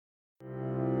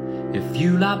if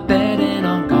you like betting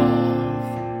on golf.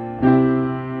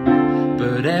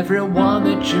 But everyone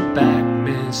that you back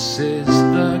misses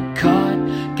the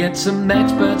cut. Get some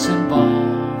experts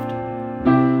involved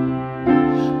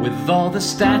with all the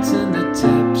stats and the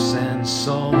tips and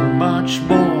so much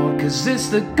more. Cause it's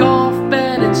the golf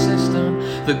betting system,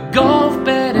 the golf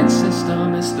betting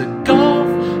system, it's the golf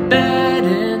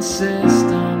betting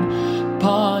system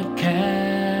podcast.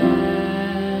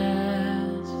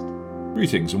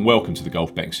 Greetings and welcome to the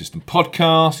Golf Betting System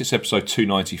podcast. It's episode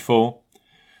 294.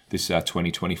 This is our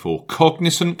 2024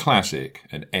 Cognizant Classic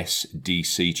and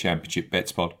SDC Championship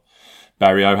Bets Pod.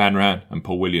 Barry O'Hanrahan and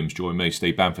Paul Williams join me,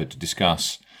 Steve Bamford, to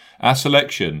discuss our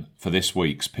selection for this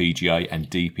week's PGA and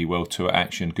DP World Tour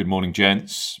action. Good morning,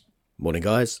 gents. Morning,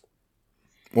 guys.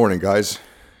 Morning, guys.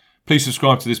 Please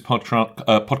subscribe to this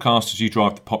podcast as you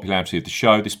drive the popularity of the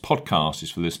show. This podcast is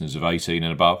for listeners of 18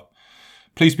 and above.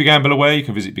 Please be gamble aware. You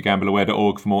can visit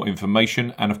begambleaware.org for more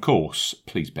information. And of course,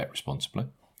 please bet responsibly.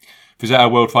 Visit our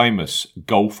world-famous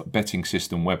golf betting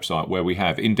system website where we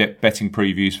have in-depth betting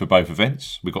previews for both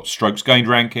events. We've got strokes gained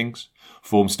rankings,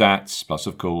 form stats, plus,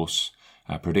 of course,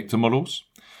 our predictor models.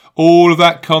 All of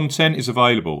that content is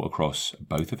available across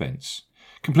both events.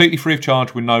 Completely free of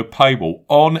charge with no paywall.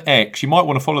 On X, you might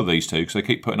want to follow these two because they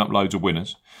keep putting up loads of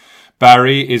winners.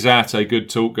 Barry is at A Good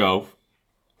Talk Golf.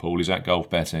 Paul is at Golf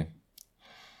Betting.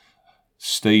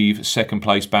 Steve, second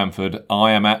place Bamford. I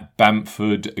am at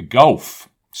Bamford Golf.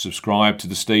 Subscribe to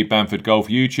the Steve Bamford Golf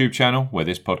YouTube channel where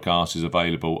this podcast is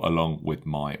available along with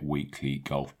my weekly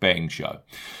golf betting show.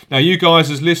 Now, you guys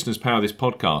as listeners power this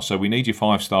podcast, so we need your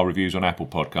 5-star reviews on Apple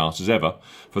Podcasts as ever.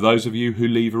 For those of you who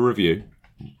leave a review,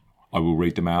 I will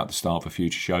read them out at the start of a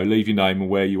future show. Leave your name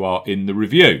and where you are in the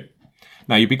review.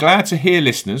 Now, you'll be glad to hear,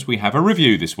 listeners, we have a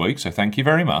review this week, so thank you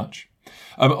very much.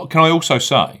 Can I also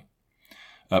say,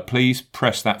 please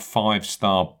press that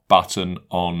 5-star button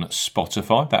on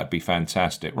Spotify. That'd be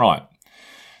fantastic. Right.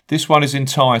 This one is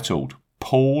entitled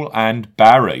Paul and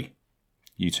Barry.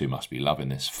 You two must be loving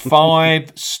this.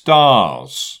 5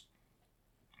 stars.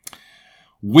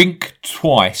 Wink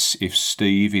twice if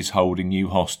Steve is holding you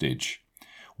hostage.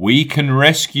 We can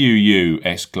rescue you! !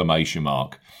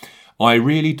 I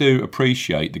really do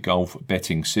appreciate the golf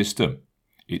betting system.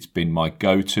 It's been my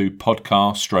go-to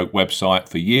podcast stroke website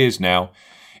for years now.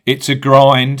 It's a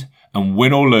grind, and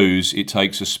win or lose, it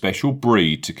takes a special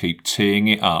breed to keep teeing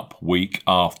it up week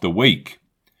after week.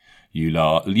 You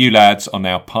lads are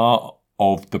now part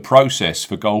of the process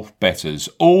for golf bettors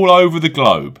all over the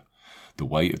globe. The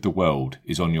weight of the world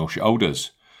is on your shoulders.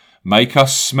 Make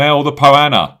us smell the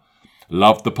Poana.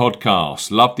 Love the podcast.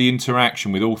 Love the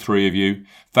interaction with all three of you.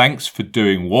 Thanks for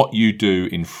doing what you do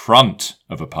in front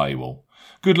of a paywall.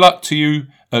 Good luck to you.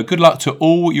 Good luck to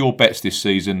all your bets this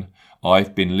season.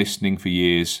 I've been listening for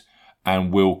years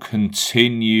and will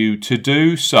continue to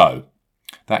do so.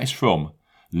 That is from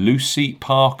Lucy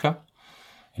Parker.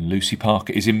 And Lucy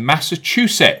Parker is in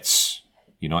Massachusetts,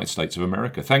 United States of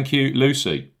America. Thank you,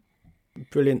 Lucy.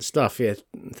 Brilliant stuff. Yeah,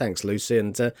 thanks, Lucy.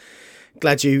 And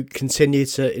glad you continue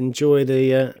to enjoy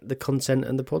the content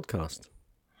and the podcast.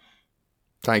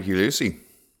 Thank you, Lucy.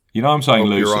 You know I'm saying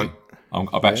Lucy.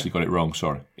 I've actually got it wrong,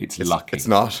 sorry. It's Lucky. It's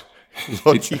not.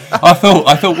 I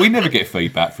thought we never get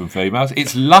feedback from females.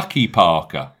 It's Lucky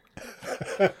Parker.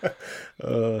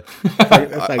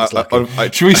 Thanks, Lucky.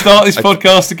 Should we start this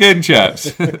podcast again,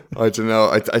 chaps? I don't know.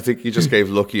 I think he just gave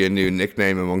Lucky a new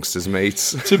nickname amongst his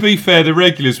mates. To be fair, the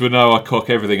regulars will know I cock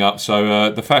everything up. So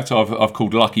the fact I've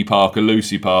called Lucky Parker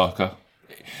Lucy Parker.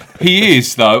 He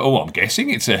is, though. Oh, I'm guessing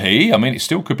it's a he. I mean, it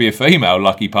still could be a female,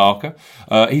 Lucky Parker.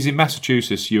 He's in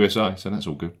Massachusetts, USA, so that's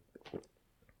all good.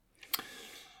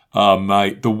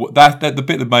 Mate, the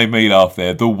bit that made me laugh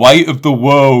there. The weight of the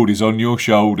world is on your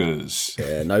shoulders.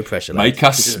 Yeah, no pressure. Make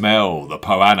us smell the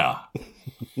Poana.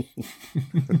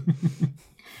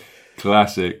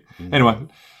 Classic. Anyway,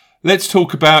 let's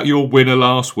talk about your winner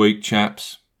last week,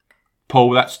 chaps.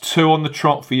 Paul, that's 2 on the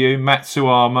trot for you.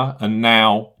 Matsuyama and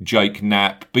now Jake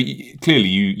Knapp. But clearly,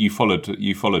 you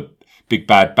followed Big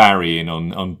Bad Barry in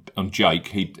on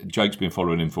Jake. Jake's been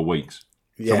following him for weeks.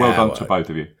 So well done to both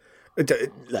of you.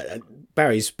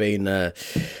 Barry's been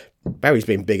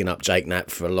bigging up Jake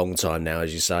Knapp for a long time now,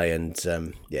 as you say, and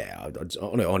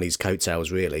on his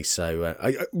coattails really. So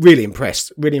I really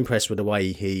impressed with the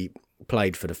way he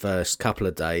played for the first couple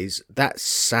of days. That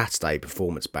Saturday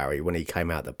performance, Barry, when he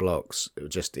came out the blocks, it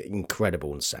was just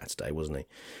incredible on Saturday, wasn't he?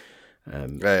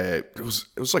 It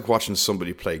was like watching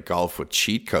somebody play golf with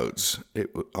cheat codes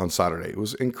on Saturday. It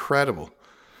was incredible.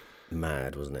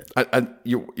 Mad, wasn't it? And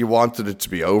you wanted it to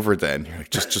be over then. You're like,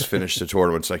 just finish the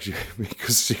tournament. It's like,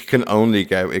 because it can only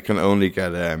get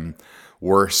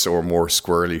worse or more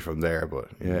squirrely from there. But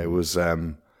yeah, it was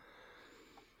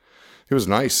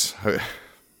nice.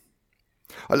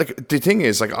 Like the thing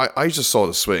is, like I just saw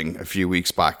the swing a few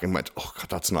weeks back and went, oh God,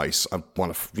 that's nice. I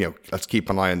want to, let's keep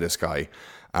an eye on this guy.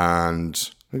 And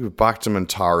we backed him in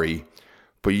Torrey.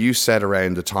 But you said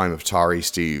around the time of Torrey,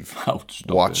 Steve,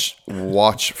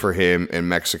 watch for him in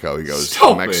Mexico. He goes,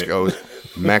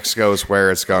 Mexico's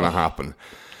where it's going to happen.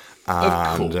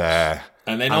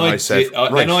 And then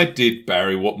I did,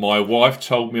 Barry, what my wife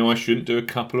told me I shouldn't do a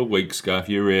couple of weeks ago. If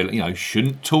you really,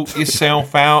 shouldn't talk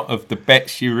yourself out of the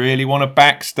bets you really want to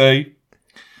back, Steve.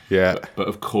 Yeah. But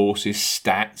of course, his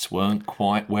stats weren't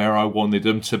quite where I wanted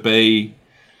them to be,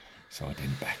 so I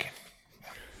didn't back him.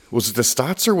 Was it the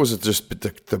stats or was it just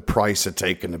the price had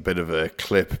taken a bit of a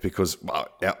clip? Because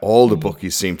all the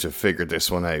bookies seem to have figured this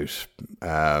one out.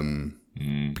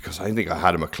 Because I think I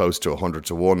had him at close to 100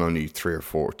 to 1 only 2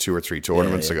 or 3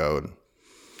 tournaments ago.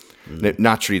 And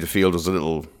naturally, the field was a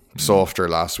little softer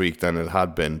last week than it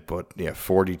had been. But yeah,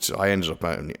 40. I ended up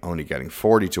only getting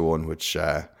 40 to 1, which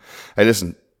hey,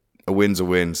 listen, a win's a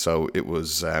win. So it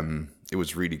was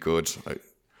really good.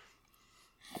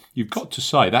 You've got to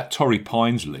say that Torrey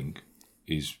Pines link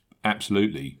is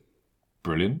absolutely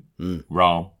brilliant.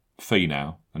 Rahm,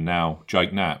 Finau, and now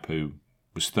Jake Knapp, who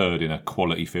was third in a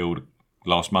quality field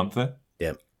last month there.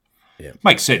 Yeah.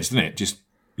 Makes sense, doesn't it? Just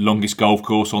longest golf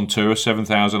course on tour,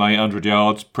 7,800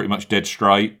 yards, pretty much dead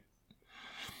straight.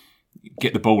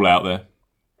 Get the ball out there.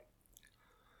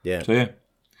 Yeah. So, yeah.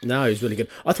 No, he was really good.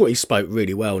 I thought he spoke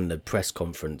really well in the press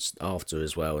conference after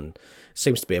as well, and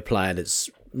seems to be a player that's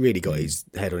really got his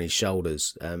head on his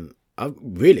shoulders. I'm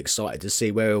really excited to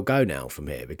see where he'll go now from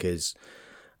here, because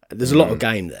there's a lot of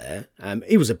game there.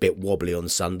 He was a bit wobbly on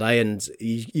Sunday, and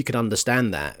you can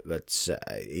understand that, but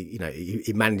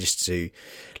he managed to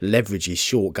leverage his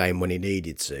short game when he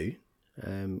needed to,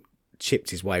 chipped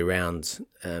his way around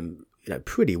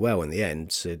pretty well in the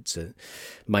end to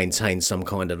maintain some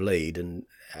kind of lead. And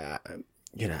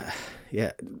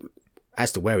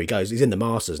as to where he goes, he's in the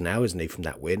Masters now, isn't he, from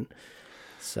that win?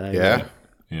 So yeah.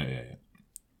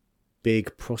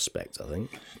 Big prospect, I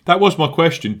think. That was my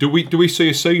question. Do we see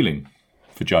a ceiling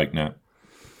for Jake Knapp?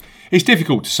 It's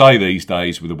difficult to say these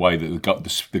days with the way that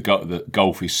the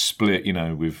golf is split.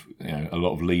 With a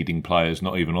lot of leading players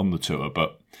not even on the tour.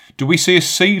 But do we see a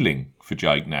ceiling for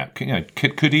Jake Knapp? Can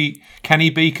he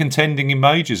be contending in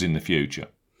majors in the future?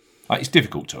 It's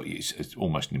difficult to. It's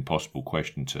almost an impossible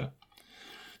question to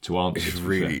answer. It's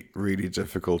really, really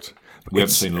difficult. We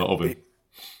haven't seen a lot of him.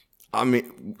 I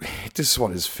mean, this is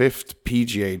his 5th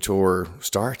PGA Tour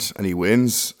start, and he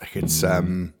wins. It's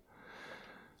it's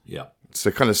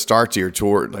the kind of start to your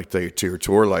tour, to your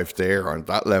tour life there, on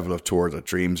that level of tour that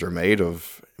dreams are made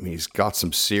of. I mean, he's got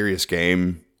some serious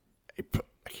game. He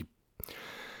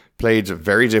played a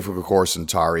very difficult course in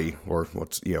Torrey, or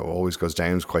what always goes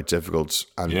down is quite difficult,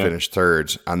 and finished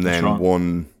 3rd, and then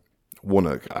won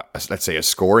let's say a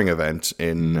scoring event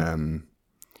in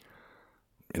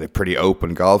a pretty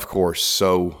open golf course.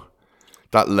 So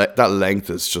that length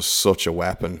is just such a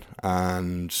weapon,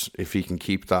 and if he can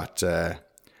keep that,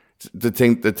 the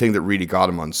thing that really got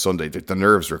him on Sunday, the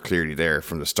nerves were clearly there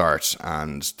from the start,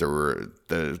 and there were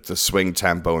the swing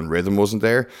tempo and rhythm wasn't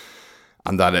there,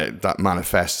 and that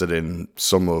manifested in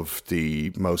some of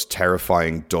the most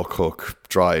terrifying duck hook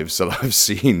drives that I've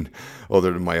seen,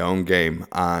 other than my own game.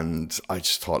 And I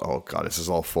just thought, oh God, this is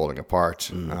all falling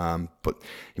apart. But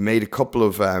he made a couple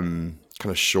of kind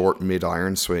of short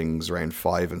mid-iron swings around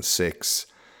 5 and 6,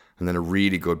 and then a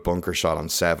really good bunker shot on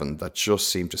 7 that just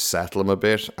seemed to settle him a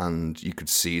bit. And you could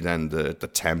see then the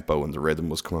tempo and the rhythm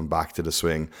was coming back to the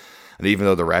swing. And even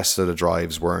though the rest of the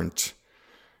drives weren't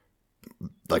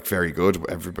very good,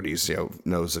 everybody's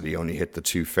knows that he only hit the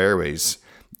 2 fairways,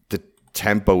 the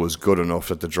tempo was good enough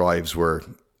that the drives were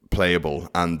playable,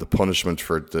 and the punishment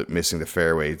for missing the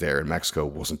fairway there in Mexico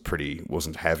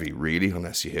wasn't heavy really,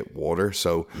 unless you hit water.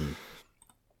 So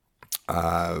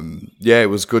it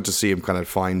was good to see him kind of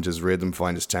find his rhythm,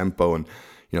 find his tempo, and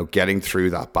getting through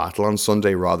that battle on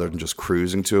Sunday rather than just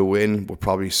cruising to a win would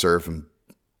probably serve him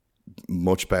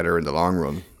much better in the long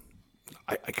run.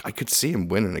 I could see him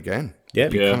winning again. Yeah.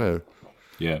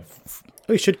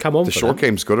 He should come on. The short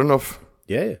game's good enough.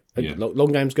 Yeah.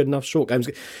 Long game's good enough. Short game's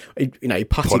good. He putted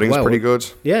Putting's well. Pretty good.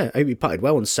 Yeah, he putted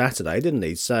well on Saturday, didn't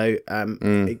he? So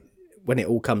when it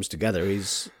all comes together,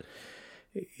 he's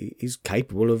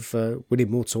capable of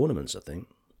winning more tournaments, I think.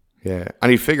 Yeah,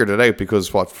 and he figured it out because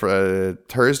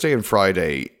Thursday and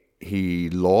Friday he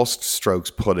lost strokes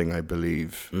putting, I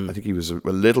believe. I think he was a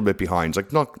little bit behind,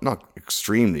 like not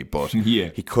extremely, but Yeah.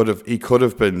 he could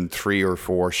have been 3 or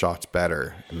 4 shots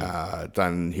better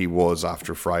than he was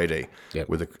after Friday, Yep.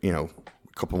 with a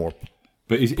couple more.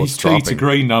 But his tee to dropping.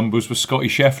 green numbers were Scotty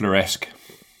Scheffler-esque.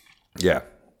 Yeah,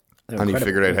 and he incredible.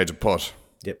 figured out how to putt,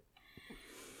 Yep.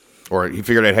 or he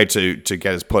figured out how to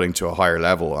get his putting to a higher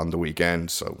level on the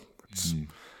weekend. So it's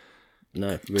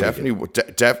No, really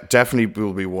good. definitely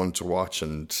will be one to watch.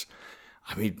 And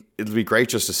I mean, it'll be great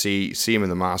just to see him in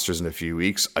the Masters in a few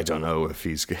weeks. I don't know if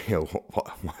he's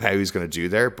how he's going to do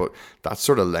there, but that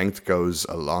sort of length goes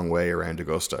a long way around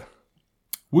Augusta.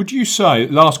 Would you say,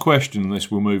 last question on this,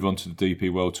 we'll move on to the DP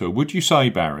World Tour. Would you say,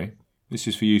 Barry, this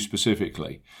is for you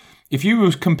specifically, if you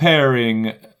were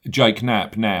comparing Jake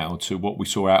Knapp now to what we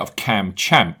saw out of Cam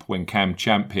Champ when Cam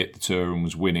Champ hit the tour and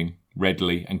was winning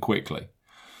readily and quickly,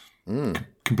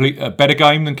 complete a better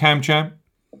game than Cam Champ?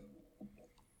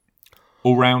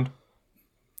 All round?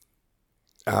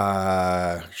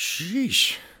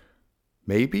 Sheesh.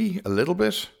 Maybe a little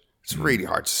bit. It's really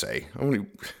hard to say.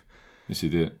 This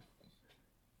is it.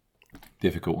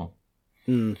 Difficult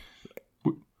one.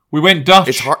 We went Dutch.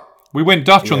 It's hard. We went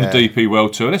Dutch on the Yeah. DP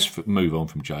World Tour. Let's move on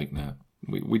from Jake now.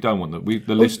 We don't want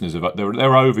the listeners of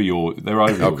they're over your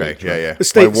Okay, victory. yeah.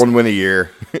 Steve- By 1 win a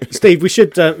year. Steve, we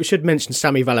should mention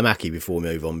Sami Välimäki before we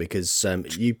move on, because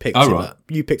you picked him. right.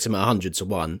 You picked him at 100 to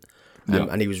 1, Yeah.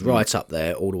 and he was right up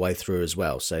there all the way through as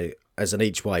well. So as an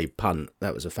each way punt,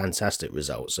 that was a fantastic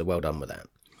result. So well done with that.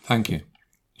 Thank you.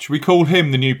 Should we call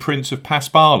him the new Prince of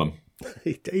Paspalum?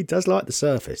 He does like the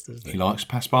surface, doesn't He he? likes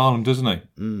Paspalum, doesn't he?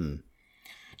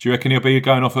 Do you reckon he'll be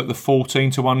going off at the 14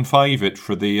 to 1 favourite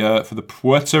for the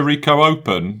Puerto Rico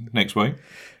Open next week?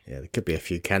 Yeah, there could be a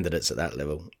few candidates at that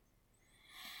level.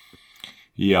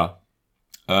 Yeah.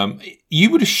 You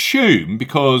would assume,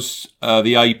 because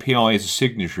the API is a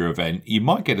signature event, you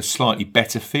might get a slightly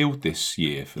better field this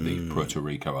year for the Puerto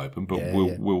Rico Open, but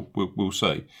we'll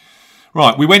see.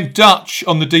 Right, we went Dutch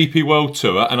on the DP World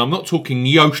Tour, and I'm not talking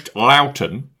Joost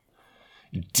Luiten.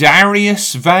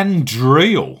 Darius van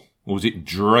Driel. Or was it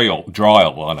Driel?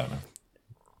 I don't know.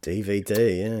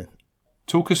 DVD, yeah.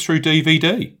 Talk us through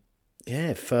DVD.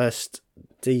 Yeah, first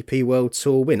DP World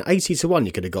Tour win. 80 to 1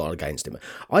 you could have got against him.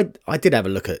 I did have a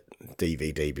look at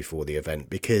DVD before the event,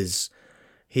 because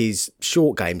his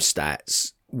short game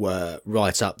stats were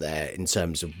right up there in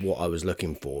terms of what I was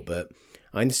looking for. But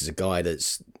I mean, this is a guy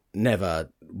that's never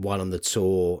won on the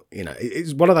tour. You know,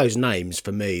 it's one of those names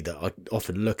for me that I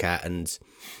often look at and,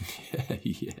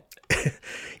 Yeah.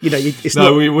 you know, it's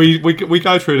No, not, we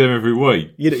go through them every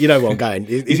week. you know where I'm going.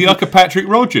 Is he like a Patrick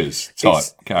Rogers type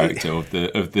character of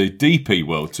the DP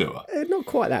World Tour? Not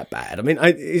quite that bad. I mean,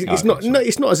 it's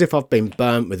not as if I've been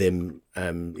burnt with him,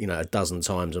 a dozen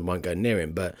times and won't go near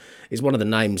him. But it's one of the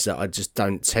names that I just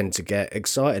don't tend to get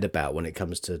excited about when it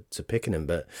comes to picking him.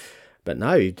 But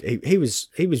no, he was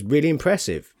really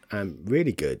impressive,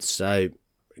 really good. So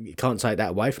you can't take that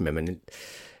away from him. And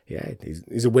yeah,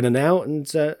 he's a winner now, and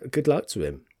good luck to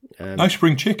him. No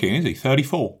spring chicken, is he?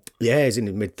 34. Yeah, he's in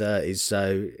his mid-30s,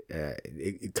 so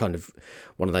it kind of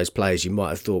one of those players you might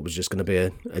have thought was just going to be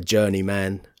a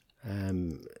journeyman,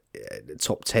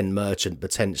 top 10 merchant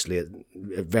potentially at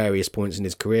various points in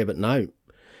his career, but no,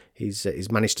 he's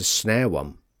managed to snare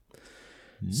one.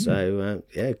 So,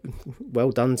 yeah,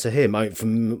 well done to him. I mean,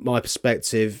 from my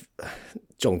perspective,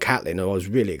 John Catlin, who I was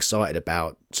really excited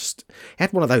about, just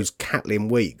had one of those Catlin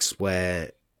weeks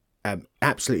where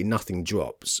absolutely nothing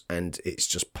drops and it's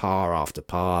just par after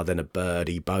par, then a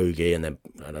birdie, bogey, and then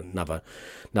another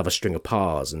string of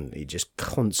pars, and he just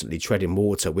constantly treading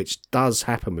water, which does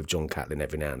happen with John Catlin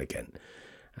every now and again.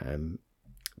 A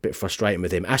bit frustrating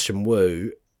with him. Ashton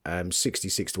Wu,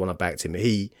 66 to 1 I backed him.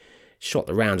 He shot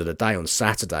the round of the day on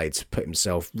Saturday to put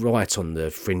himself right on the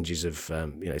fringes of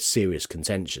serious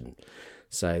contention.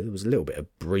 So there was a little bit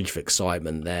of brief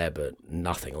excitement there, but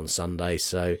nothing on Sunday.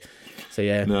 So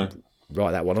yeah, No.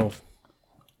 write that one off.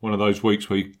 One of those weeks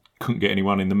where you couldn't get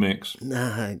anyone in the mix.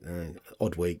 No,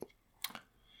 odd week.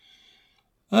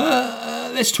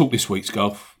 Let's talk this week's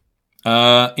golf.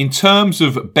 In terms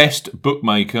of best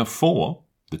bookmaker for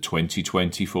the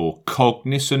 2024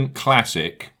 Cognizant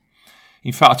Classic.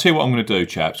 In fact, I'll tell you what I'm going to do,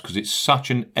 chaps, because it's such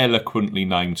an eloquently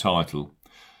named title.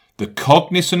 The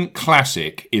Cognizant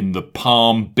Classic in the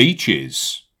Palm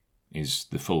Beaches is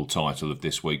the full title of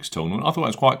this week's tournament. I thought it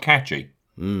was quite catchy.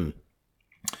 We're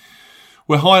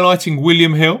highlighting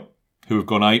William Hill, who have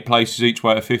gone 8 places each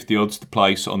way at 50 odds to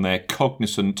place on their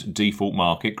Cognizant default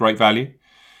market. Great value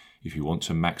if you want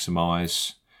to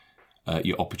maximise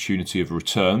your opportunity of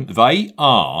return. They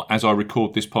are, as I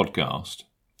record this podcast,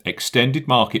 Extended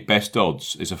market best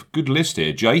odds. There's a good list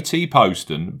here. JT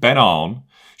Poston, Ben Arn,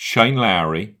 Shane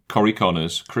Lowry, Corey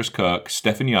Connors, Chris Kirk,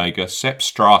 Stefan Jaeger, Sepp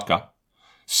Straka,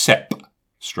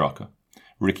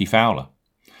 Ricky Fowler.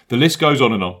 The list goes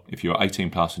on and on. If you're 18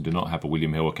 plus and do not have a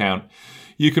William Hill account,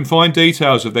 you can find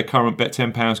details of their current bet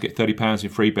 £10, get £30 in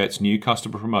free bets, new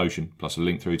customer promotion, plus a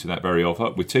link through to that very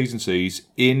offer with T's and C's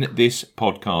in this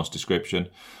podcast description.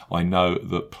 I know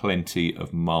that plenty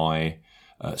of my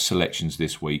selections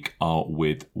this week are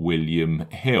with William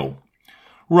Hill.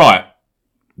 Right,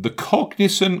 the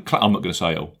Cognizant, I'm not going to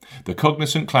say it all, the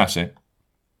Cognizant Classic.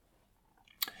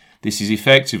 This is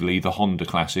effectively the Honda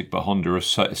Classic, but Honda has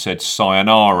said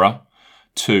sayonara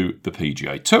to the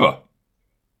PGA Tour.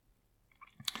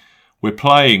 We're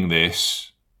playing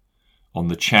this on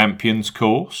the Champions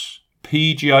Course,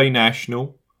 PGA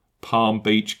National, Palm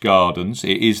Beach Gardens.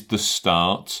 It is the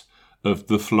start of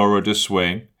the Florida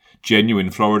Swing. Genuine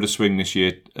Florida Swing this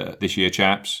year,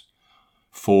 chaps.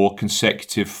 4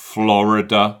 consecutive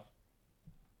Florida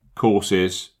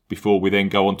courses before we then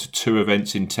go on to 2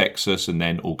 events in Texas and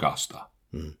then Augusta.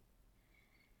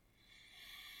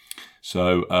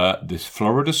 So the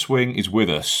Florida Swing is with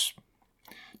us.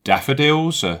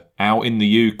 Daffodils are out in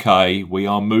the UK. We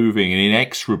are moving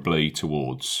inexorably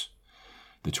towards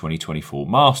the 2024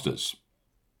 Masters.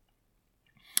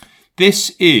 This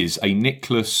is a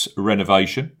Nicklaus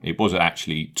renovation. It was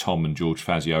actually Tom and George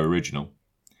Fazio original.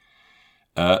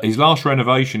 His last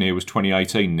renovation here was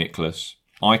 2018 Nicklaus.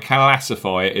 I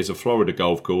classify it as a Florida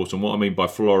golf course, and what I mean by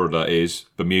Florida is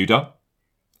Bermuda,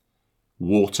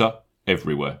 water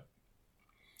everywhere.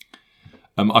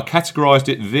 I categorised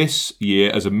it this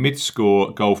year as a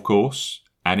mid-score golf course,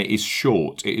 and it is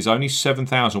short. It is only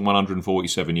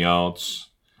 7,147 yards.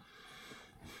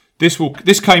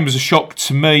 This came as a shock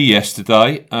to me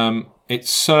yesterday. It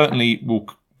certainly will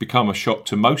become a shock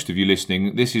to most of you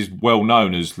listening. This is well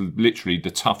known as literally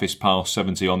the toughest par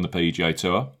 70 on the PGA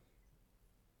Tour.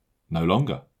 No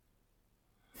longer.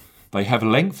 They have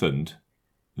lengthened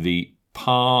the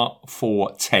par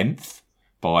 4 10th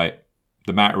by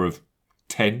the matter of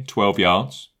 10, 12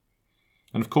 yards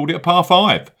and have called it a par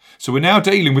 5. So we're now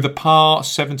dealing with a par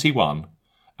 71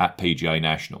 at PGA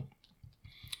National,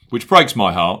 which breaks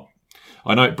my heart.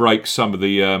 I know it breaks some of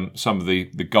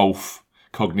the golf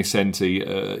cognoscenti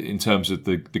in terms of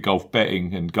the golf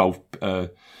betting and golf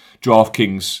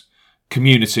DraftKings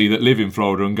community that live in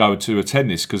Florida and go to attend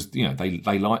this because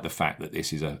they like the fact that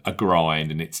this is a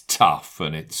grind and it's tough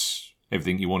and it's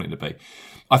everything you want it to be.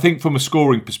 I think from a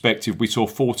scoring perspective, we saw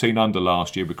 14 under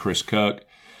last year with Chris Kirk.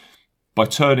 By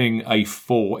turning a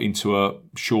 4 into a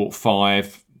short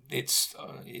 5, it's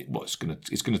going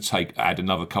to add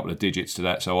another couple of digits to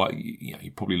that. So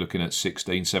you're probably looking at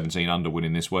 16, 17 under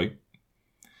winning this week,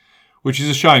 which is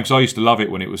a shame because I used to love it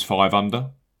when it was 5 under.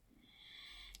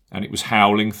 And it was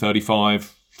howling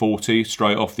 35, 40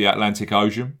 straight off the Atlantic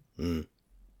Ocean. The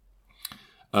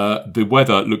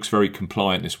weather looks very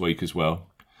compliant this week as well.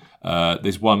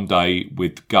 There's one day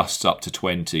with gusts up to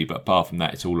 20, but apart from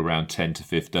that, it's all around 10 to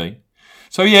 15.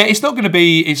 So yeah, it's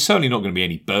certainly not going to be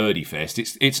any birdie fest.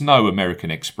 It's no American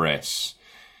Express.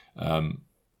 I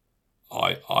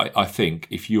think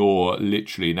if you're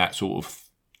literally in that sort of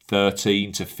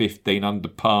 13 to 15 under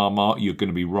par mark, you're going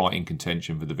to be right in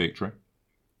contention for the victory.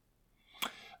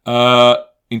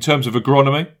 In terms of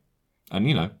agronomy,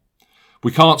 and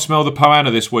we can't smell the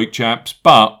Poana this week, chaps,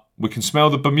 but we can smell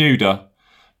the Bermuda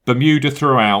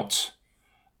throughout.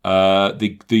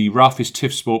 The roughest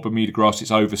Tiff Sport Bermuda grass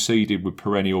is overseeded with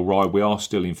perennial rye. We are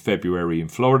still in February in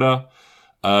Florida.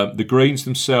 The greens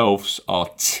themselves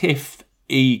are Tiff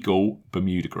Eagle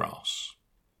Bermuda grass.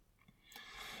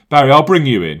 Barry, I'll bring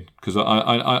you in because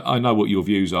I know what your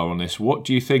views are on this. What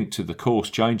do you think to the course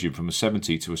changing from a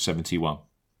 70 to a 71?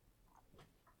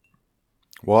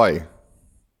 Why?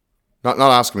 Not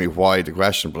asking me why the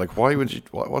question, but like, why would you?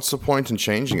 What's the point in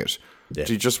changing it? Yeah.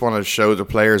 Do you just want to show the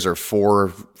players are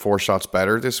four shots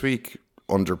better this week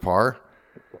under par?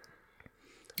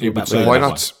 It would why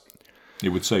not? It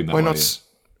would seem that way.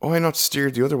 Why not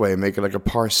steer the other way and make it like a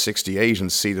par 68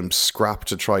 and see them scrap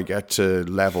to try get to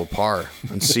level par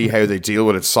and see how they deal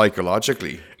with it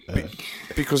psychologically?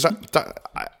 Because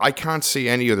I can't see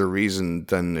any other reason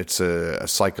than it's a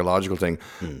psychological thing.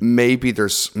 Maybe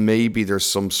there's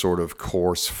some sort of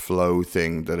course flow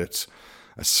thing that it's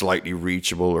a slightly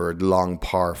reachable or a long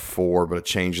par 4, but it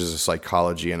changes the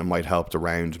psychology and it might help the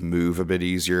round move a bit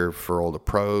easier for all the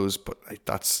pros. But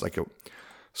that's like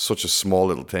such a small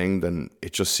little thing. Then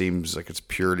it just seems like it's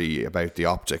purely about the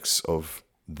optics of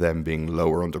them being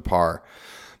lower under par.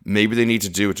 Maybe they need to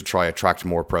do it to try attract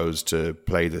more pros to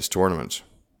play this tournament.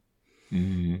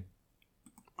 Mm-hmm.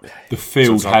 The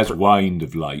field So has waned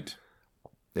of late.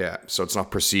 Yeah, so it's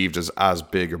not perceived as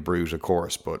big a brute, of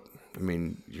course, but I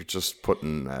mean, you're just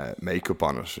putting makeup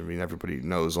on it. I mean, everybody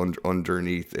knows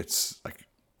underneath it's like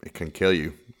it can kill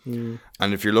you.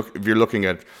 And if you're looking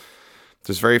at,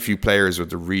 there's very few players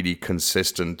with a really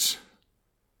consistent,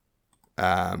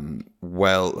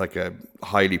 like a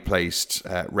highly placed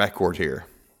record here.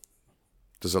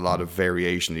 There's a lot of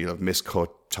variation. You have miscut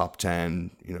top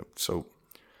 10, so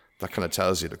that kind of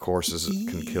tells you the courses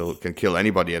can kill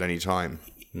anybody at any time.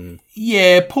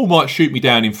 Yeah, Paul might shoot me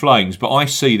down in flames, but I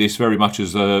see this very much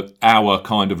as our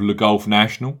kind of Le Golf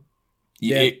National.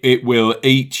 Yeah. It will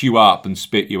eat you up and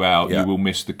spit you out. Yeah. You will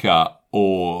miss the cut,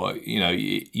 or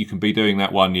you can be doing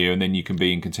that one year and then you can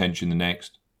be in contention the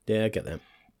next. Yeah, I get that.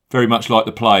 Very much like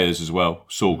the Players as well,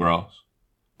 Sawgrass.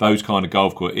 Those kind of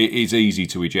golf course. It is easy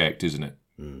to eject, isn't it?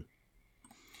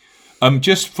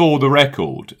 Just for the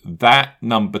record, that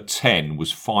number 10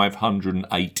 was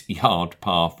 508 yard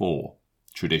par 4.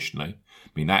 Traditionally, I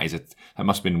mean that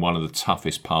must have been one of the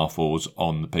toughest par 4s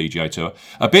on the PGA Tour.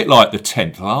 A bit like the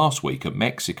 10th last week at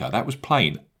Mexico. That was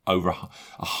playing over a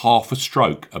half a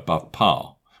stroke above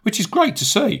par, which is great to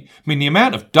see. I mean, the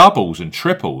amount of doubles and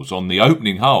triples on the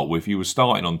opening hole, if you were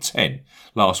starting on 10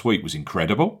 last week, was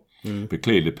incredible. But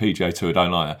clearly the PGA Tour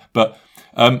don't like that. But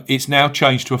it's now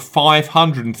changed to a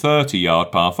 530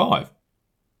 yard par 5.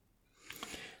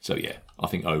 So yeah. I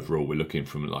think overall we're looking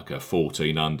from like a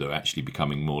 14 under actually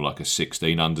becoming more like a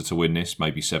 16 under to win this,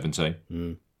 maybe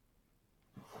 17.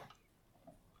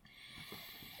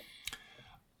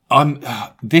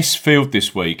 This field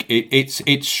this week,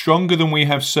 it's stronger than we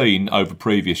have seen over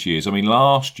previous years. I mean,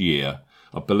 last year,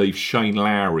 I believe Shane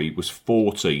Lowry was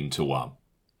 14-1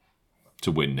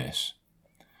 to win this,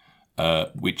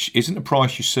 which isn't a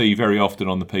price you see very often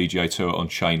on the PGA Tour on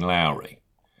Shane Lowry.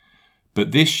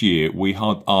 But this year we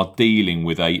are dealing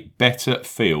with a better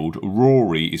field.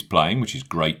 Rory is playing, which is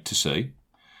great to see.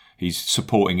 He's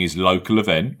supporting his local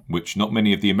event, which not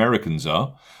many of the Americans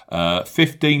are.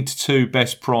 15-2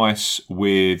 best price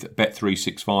with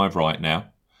Bet365 right now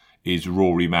is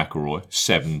Rory McIlroy.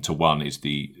 7-1 is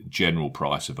the general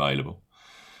price available.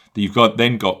 You've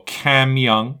then got Cam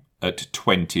Young at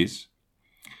 20s.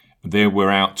 There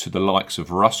we're out to the likes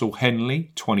of Russell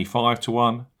Henley,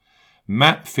 25-1.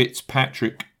 Matt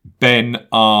Fitzpatrick, Ben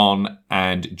Arn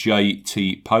and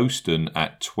JT Poston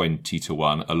at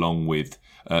 20-1, along with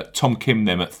Tom Kim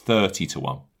them at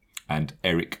 30-1, and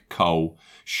Eric Cole,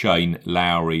 Shane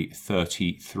Lowry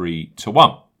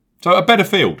 33-1. So a better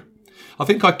field. I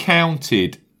think I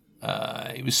counted,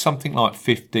 it was something like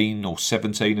 15 or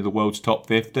 17 of the world's top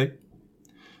 50.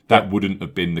 That wouldn't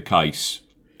have been the case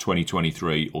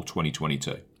 2023 or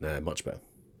 2022. No, much better.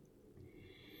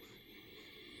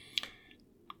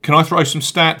 Can I throw some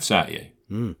stats at you?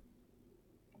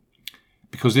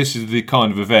 Because this is the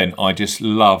kind of event I just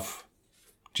love.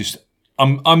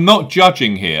 I'm not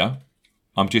judging here.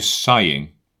 I'm just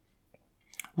saying.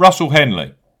 Russell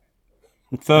Henley,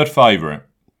 third favourite,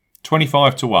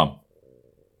 25-1.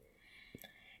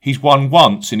 He's won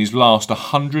once in his last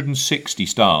 160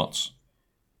 starts.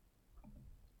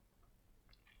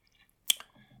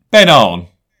 Ben Arn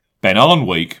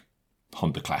week,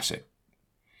 Honda Classic.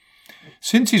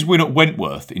 Since his win at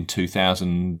Wentworth in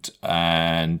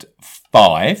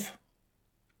 2005,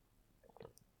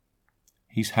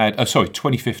 he's had...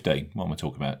 2015. What am I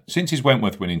talking about? Since his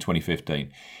Wentworth win in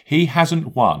 2015, he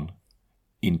hasn't won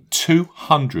in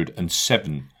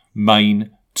 207 main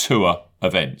tour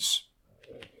events.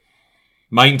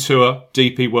 Main tour,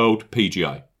 DP World,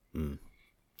 PGA. I'm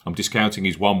discounting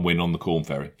his one win on the Corn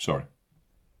Ferry. Sorry.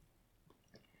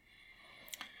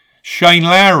 Shane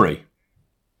Lowry.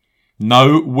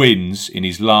 No wins in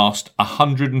his last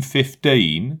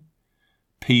 115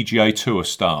 PGA Tour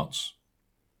starts.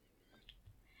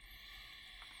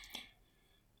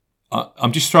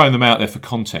 I'm just throwing them out there for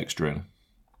context, really.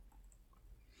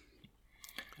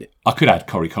 I could add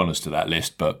Corey Connors to that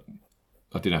list, but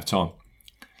I didn't have time.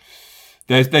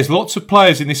 There's lots of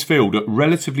players in this field at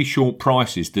relatively short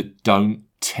prices that don't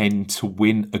tend to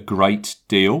win a great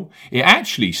deal. It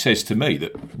actually says to me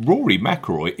that Rory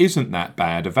McIlroy isn't that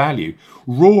bad a value.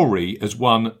 Rory has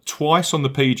won twice on the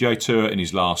PGA Tour in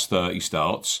his last 30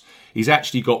 starts. He's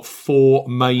actually got 4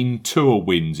 main tour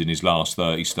wins in his last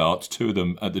 30 starts, 2 of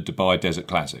them at the Dubai Desert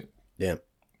Classic. Yeah.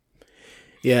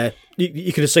 Yeah,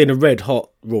 you could have seen a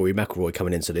red-hot Rory McIlroy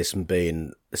coming into this and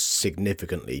being a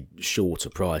significantly shorter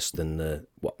price than 15-2,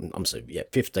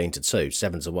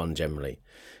 7-1 generally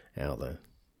out there.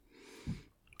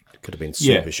 Could have been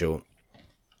super short.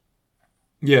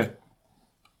 Yeah.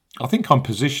 I think I'm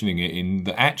positioning it in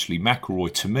that actually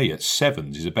McIlroy, to me, at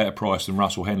 7s is a better price than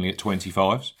Russell Henley at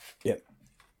 25s. Yeah.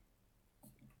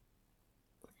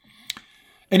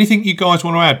 Anything you guys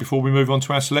want to add before we move on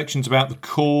to our selections about the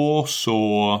course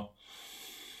or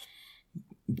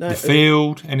the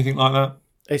field, anything like that?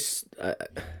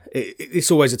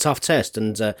 It's always a tough test,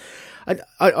 and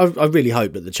I really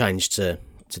hope that the change to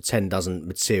 10 doesn't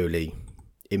materially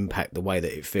impact the way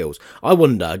that it feels. I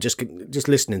wonder, just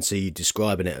listening to you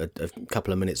describing it a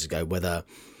couple of minutes ago, whether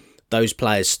those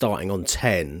players starting on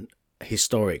 10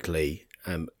 historically,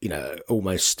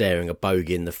 almost staring a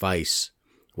bogey in the face.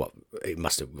 What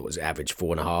was it, average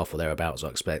 4.5 or thereabouts, I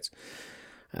expect.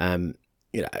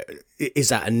 Is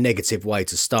that a negative way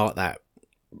to start that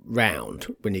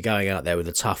round when you're going out there with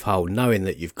a tough hole, knowing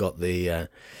that you've got the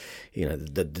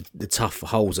tough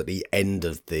holes at the end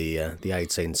of the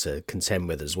 18 to contend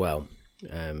with as well?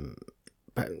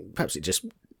 Perhaps it just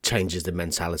changes the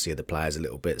mentality of the players a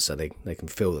little bit, so they can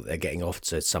feel that they're getting off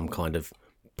to some kind of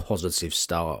positive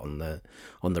start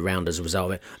on the round as a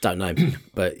result of it. I don't know,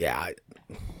 but yeah,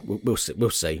 we'll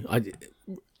see.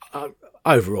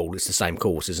 Overall, it's the same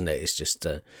course, isn't it? It's just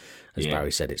as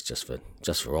Barry said, it's just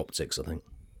for optics, I think.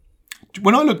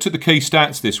 When I looked at the key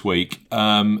stats this week,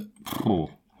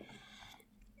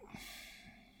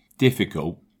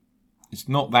 difficult. It's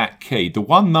not that key. The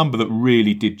one number that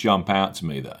really did jump out to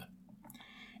me, though,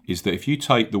 is that if you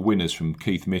take the winners from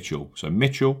Keith Mitchell, so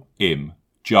Mitchell, Im,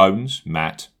 Jones,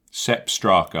 Matt, Sepp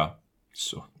Straka,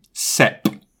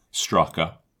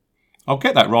 I'll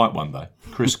get that right one though,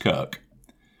 Chris Kirk.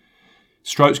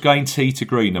 Strokes gained tee to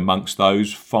green amongst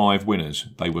those 5 winners.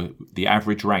 The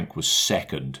average rank was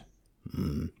 2nd.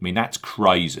 I mean, that's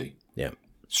crazy. Yeah.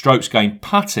 Strokes gained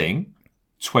putting,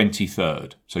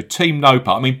 23rd. So team no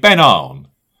putt. I mean, Ben Arn,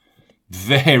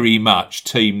 very much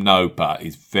team no putt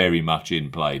is very much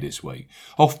in play this week.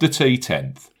 Off the tee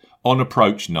 10th, on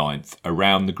approach 9th,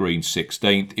 around the green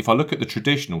 16th. If I look at the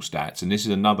traditional stats, and this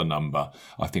is another number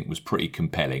I think was pretty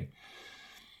compelling.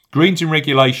 Greens in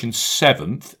regulation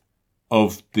 7th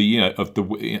of the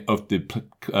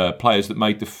players that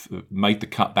made the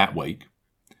cut that week.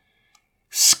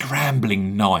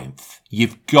 Scrambling 9th.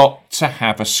 You've got to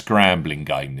have a scrambling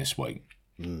game this week.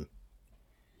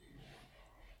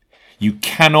 You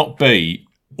cannot be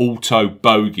auto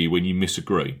bogey when you miss a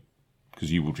green,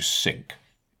 because you will just sink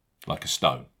like a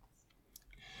stone.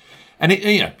 And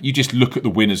you just look at the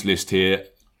winners list here.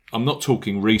 I'm not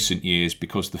talking recent years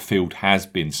because the field has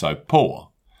been so poor,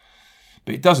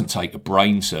 but it doesn't take a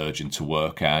brain surgeon to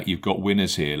work out. You've got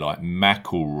winners here like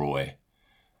McIlroy.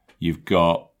 You've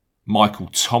got Michael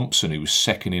Thompson, who was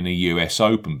 2nd in a US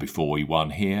Open before he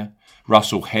won here.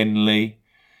 Russell Henley.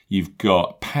 You've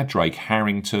got Padraig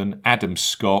Harrington, Adam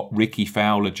Scott, Ricky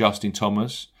Fowler, Justin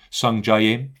Thomas, Sung Jae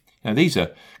Im. Now, these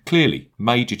are clearly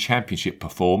major championship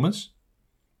performers.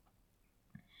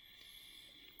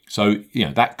 So,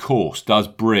 that course does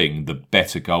bring the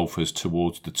better golfers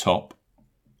towards the top,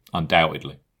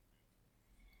 undoubtedly.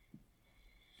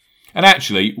 And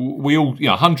actually, we all,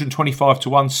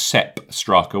 125-1 Sepp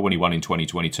Straka when he won in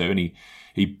 2022, and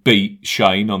he beat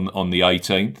Shane on the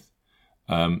 18th.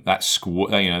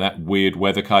 That weird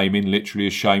weather came in literally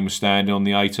as Shane was standing on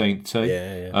the 18th tee.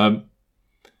 Yeah.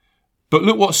 But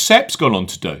look what Sepp's gone on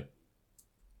to do.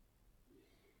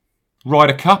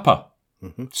 Ryder Cupper,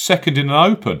 2nd in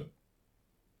an Open.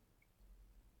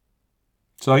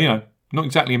 So, not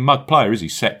exactly a mug player, is he,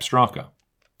 Sepp Straka?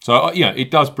 So,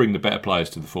 it does bring the better players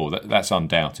to the fore. That's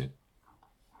undoubted.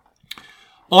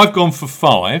 I've gone for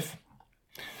 5.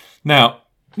 Now,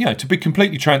 to be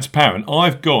completely transparent,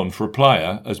 I've gone for a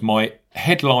player as my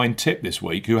headline tip this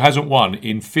week who hasn't won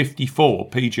in 54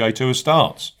 PGA Tour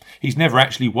starts. He's never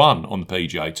actually won on the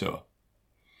PGA Tour.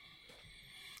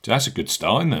 So that's a good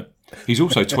start, isn't it? He's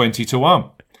also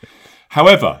 20-1.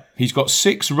 However, he's got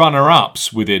 6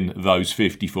 runner-ups within those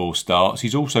 54 starts.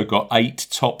 He's also got 8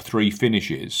 top 3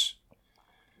 finishes.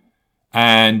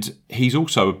 And he's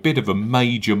also a bit of a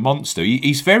major monster.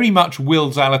 He's very much Will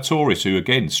Zalatoris, who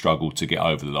again struggled to get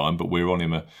over the line, but we're on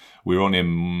him.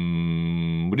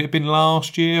 Would it have been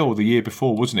last year or the year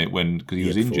before, wasn't it? Because he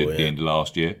was injured at the end of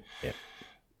last year. Yeah.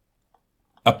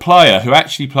 A player who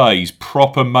actually plays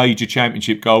proper major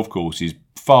championship golf courses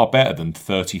far better than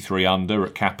 33 under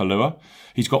at Kapalua.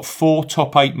 He's got 4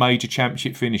 top 8 major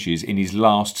championship finishes in his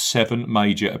last 7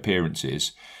 major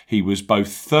appearances. He was both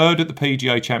 3rd at the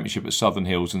PGA Championship at Southern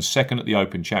Hills and 2nd at the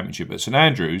Open Championship at St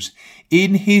Andrews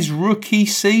in his rookie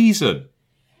season.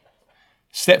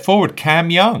 Step forward,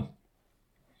 Cam Young.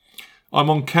 I'm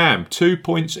on Cam, 2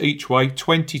 points each way,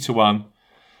 20-1.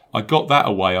 I got that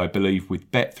away, I believe,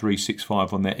 with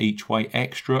Bet365 on their each way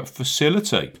extra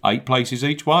facility. 8 places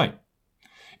each way.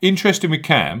 Interesting with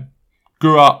Cam.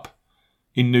 Grew up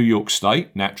in New York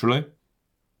State, naturally.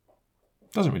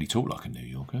 Doesn't really talk like a New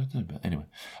Yorker, but anyway.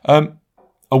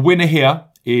 A winner here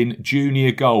in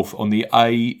junior golf on the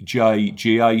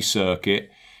AJGA circuit.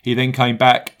 He then came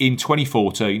back in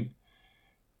 2014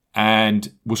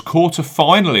 and was quarter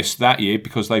finalist that year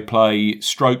because they play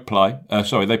stroke play.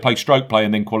 They play stroke play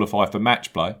and then qualify for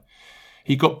match play.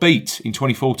 He got beat in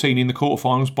 2014 in the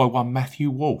quarterfinals by one Matthew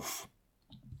Wolff.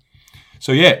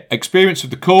 So yeah, experience of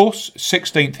the course,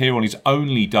 16th here on his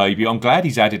only debut. I'm glad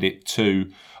he's added it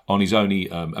on his only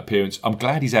appearance. I'm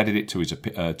glad he's added it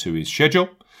to his schedule.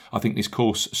 I think this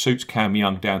course suits Cam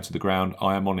Young down to the ground.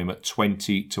 I am on him at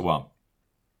 20-1.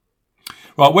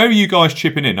 Right, where are you guys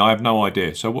chipping in? I have no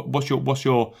idea. So what's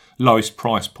your lowest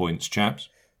price points, chaps?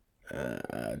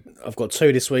 I've got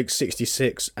 2 this week,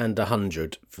 66 and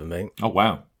 100 for me. Oh,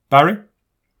 wow. Barry?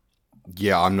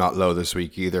 Yeah, I'm not low this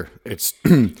week either. It's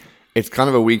it's kind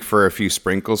of a week for a few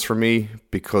sprinkles for me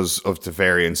because of the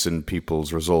variance in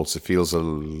people's results. It feels a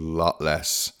lot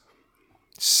less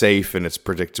safe in its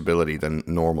predictability than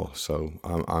normal. So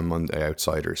I'm on the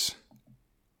outsiders.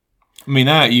 I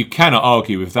mean, you cannot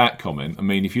argue with that comment. I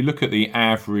mean, if you look at the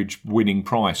average winning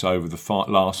price over the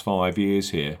last 5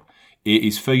 years here, it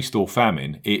is feast or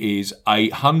famine. It is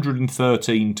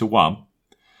 113-1,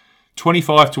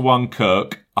 25-1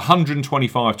 Kirk,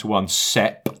 125-1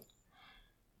 Sepp,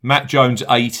 Matt Jones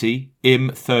 80, Im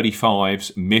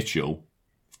 35s, Mitchell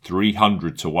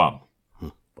 300-1. Wow.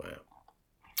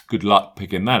 Good luck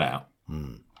picking that out.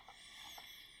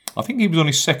 I think he was on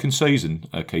his second season,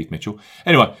 Keith Mitchell.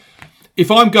 Anyway, if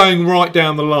I'm going right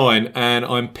down the line and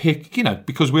I'm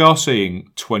because we are seeing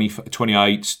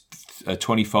 28s,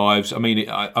 25s. I mean,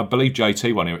 I believe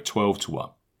JT won here at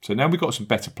 12-1. So now we've got some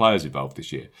better players involved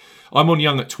this year. I'm on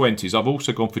Young at 20s. I've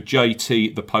also gone for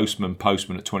JT, the Postman at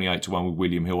 28-1 with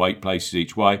William Hill, 8 places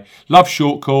each way. Love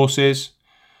short courses.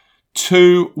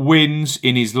 2 wins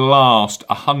in his last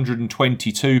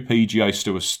 122 PGA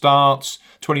Tour starts.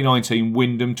 2019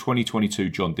 Wyndham, 2022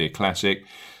 John Deere Classic.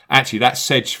 Actually, that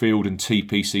Sedgefield and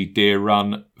TPC Deere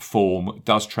Run form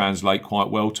does translate quite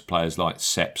well to players like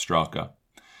Sepp Straka.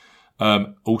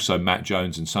 Also Matt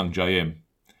Jones and Sung Jae Im.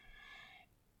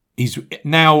 He's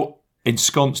now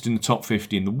ensconced in the top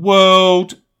 50 in the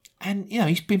world. And,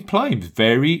 he's been playing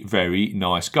very, very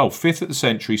nice golf. 5th at the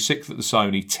Century, 6th at the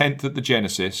Sony, 10th at the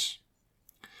Genesis.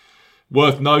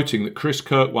 Worth noting that Chris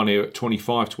Kirk won here at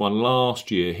 25-1 last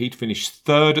year. He'd finished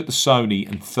 3rd at the Sony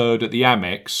and 3rd at the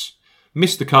Amex.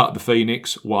 Missed the cut at the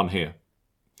Phoenix, won here.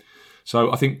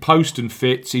 So I think Poston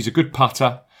fits. He's a good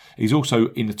putter. He's also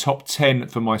in the top 10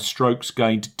 for my strokes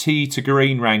gained tee to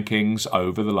green rankings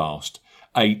over the last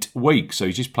 8 weeks. So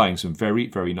he's just playing some very,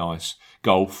 very nice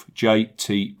golf.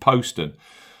 JT Poston.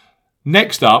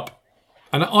 Next up,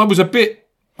 and I was a bit,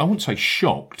 I wouldn't say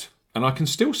shocked, and I can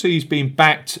still see he's been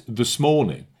backed this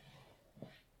morning.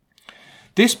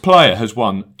 This player has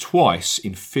won twice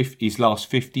in his last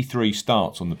 53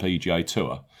 starts on the PGA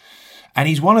Tour. And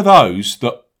he's one of those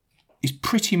that is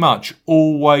pretty much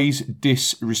always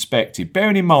disrespected.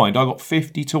 Bearing in mind, I got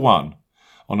 50-1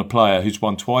 on a player who's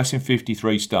won twice in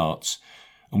 53 starts.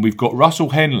 And we've got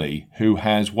Russell Henley, who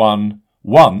has won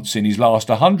once in his last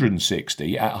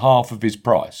 160 at half of his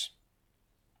price.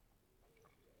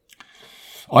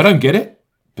 I don't get it,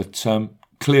 but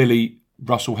clearly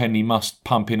Russell Henley must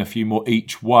pump in a few more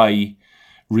each way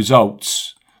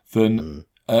results than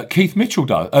Keith Mitchell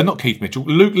does. Not Keith Mitchell,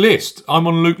 Luke List. I'm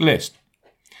on Luke List.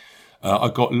 I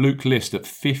got Luke List at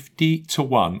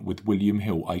 50-1 with William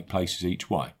Hill, 8 places each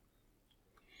way.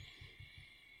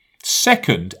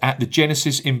 Second at the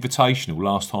Genesis Invitational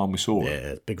last time we saw him.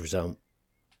 Yeah, big result.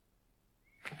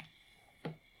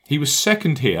 He was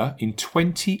second here in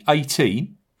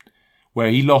 2018, where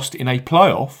he lost in a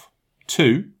playoff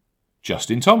to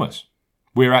Justin Thomas.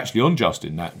 We're actually on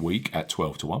Justin that week at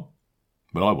 12-1.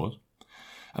 Well, I was.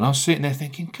 And I was sitting there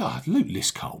thinking, God, Luke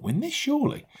List can't win this,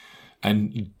 surely.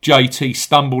 And JT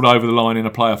stumbled over the line in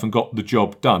a playoff and got the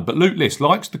job done. But Luke List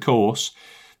likes the course.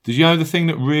 Did you know the thing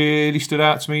that really stood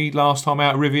out to me last time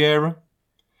out at Riviera?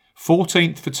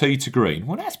 14th for tee to green.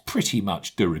 Well, that's pretty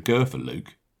much de rigueur for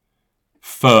Luke.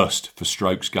 First for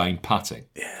strokes gained putting.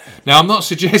 Yeah. Now, I'm not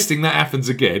suggesting that happens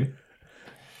again.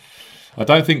 I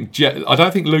don't think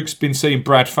Luke's been seeing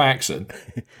Brad Faxon.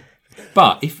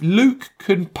 But if Luke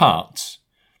can putt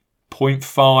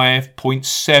 0.5,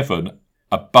 0.7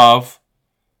 above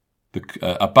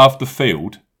the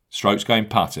field, strokes gained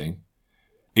putting,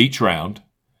 each round,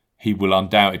 he will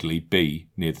undoubtedly be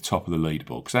near the top of the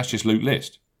leaderboard because that's just Luke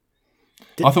List.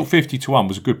 I thought 50 to 1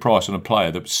 was a good price on a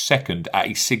player that was second at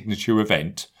a signature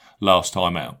event last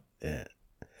time out. Yeah.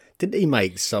 Didn't he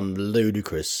make some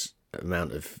ludicrous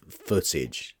amount of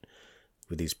footage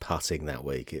with his putting that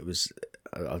week? It was,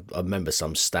 I remember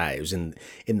some stat, it was in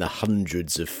the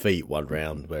hundreds of feet one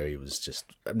round where he was just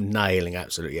nailing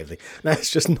absolutely everything.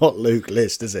 That's just not Luke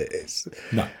List, is it? It's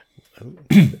No.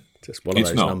 just one of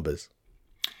those numbers.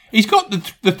 He's got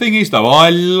the thing is though, I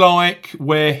like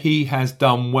where he has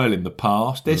done well in the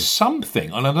past. There's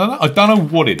something, and I don't know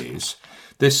what it is.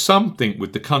 There's something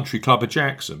with the Country Club of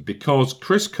Jackson, because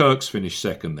Chris Kirk's finished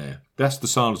second there. That's the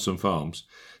Sanderson Farms.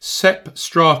 Sepp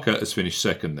Straka has finished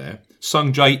second there.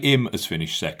 Sung Jae Im has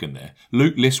finished second there.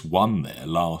 Luke List won there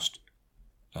last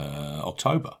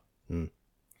October.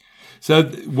 So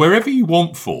wherever you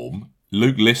want form,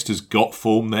 Luke List has got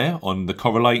form there on the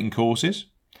correlating courses.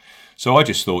 So I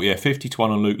just thought, 50 to 1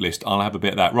 on Luke List, I'll have a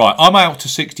bit of that. Right, I'm out to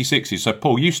 66s. So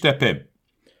Paul, you step in.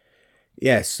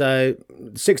 Yeah, so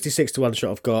 66 to 1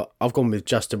 shot I've gone with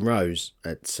Justin Rose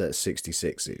at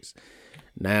 66s.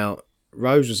 Now,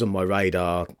 Rose was on my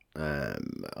radar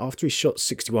after he shot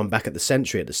 61 back at the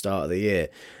Century at the start of the year.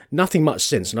 Nothing much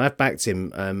since, and I've backed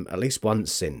him at least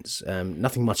once since.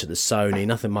 Nothing much at the Sony,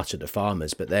 nothing much at the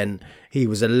Farmers, but then he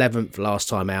was 11th last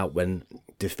time out when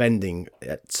defending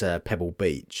at Pebble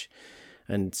Beach.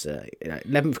 And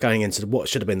 11th going into what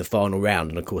should have been the final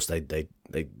round, and of course they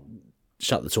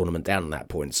shut the tournament down at that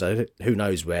point. So who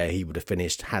knows where he would have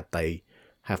finished had they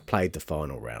have played the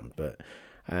final round. But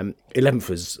 11th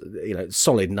was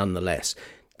solid nonetheless.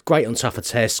 Great on tougher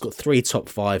tests. Got 3 top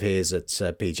 5 heres at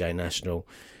PGA National.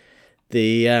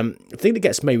 The thing that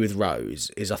gets me with Rose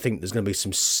is I think there's going to be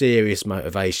some serious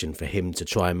motivation for him to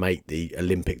try and make the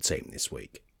Olympic team this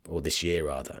week, or this year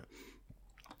rather.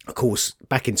 Of course,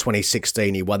 back in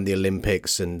 2016 he won the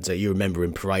Olympics, and you remember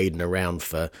him parading around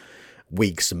for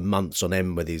weeks and months on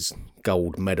end with his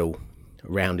gold medal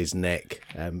around his neck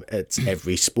at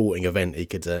every sporting event he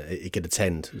could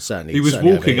attend. Certainly, he was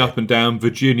walking up and down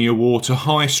Virginia Water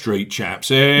High Street,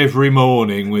 chaps, every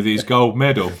morning with his gold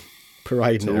medal,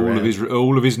 parading to around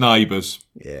all of his neighbours.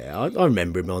 Yeah, I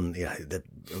remember him on the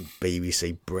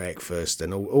BBC Breakfast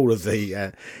and all of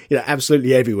the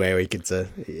absolutely everywhere he could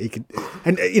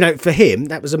and for him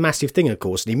that was a massive thing, of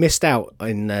course, and he missed out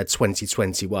in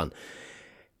 2021.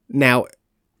 Now,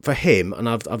 for him, and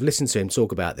I've listened to him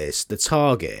talk about this, the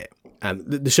target,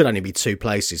 there should only be 2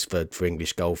 places for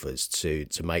English golfers to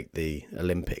make the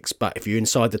Olympics. But if you're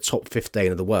inside the top 15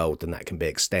 of the world, then that can be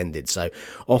extended. So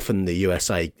often the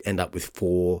USA end up with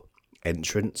 4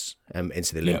 entrants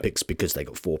into the Olympics because they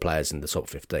got 4 players in the top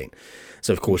 15.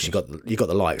 So of course you got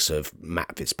the likes of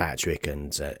Matt Fitzpatrick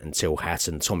and Till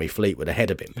Hatton, Tommy Fleetwood ahead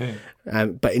of him. Yeah.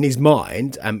 But in his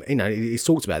mind, he's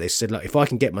talked about this. He said, look, if I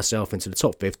can get myself into the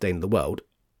top 15 of the world,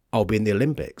 I'll be in the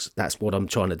Olympics. That's what I'm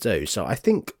trying to do. So I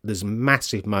think there's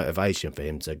massive motivation for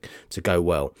him to go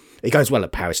well. He goes well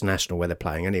at Paris National where they're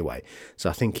playing anyway. So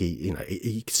I think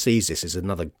he sees this as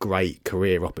another great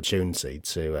career opportunity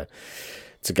to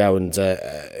go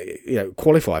and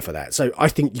qualify for that. So I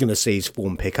think you're going to see his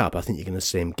form pick up. I think you're going to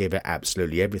see him give it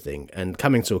absolutely everything. And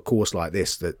coming to a course like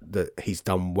this that he's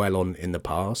done well on in the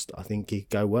past, I think he'd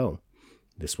go well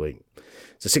this week.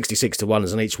 So 66 to 1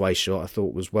 as an each way shot I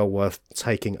thought was well worth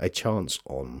taking a chance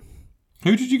on.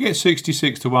 Who did you get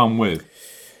 66 to 1 with?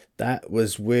 That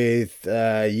was with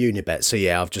Unibet. So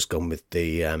yeah, I've just gone with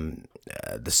the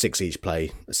 6 each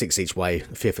way,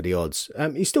 5th of the odds.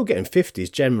 You're still getting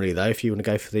 50s generally though if you want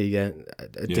to go for the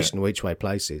additional each way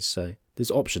places. So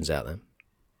there's options out there.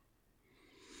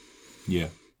 Yeah.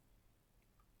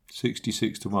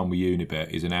 66 to 1 with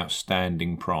Unibet is an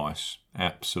outstanding price.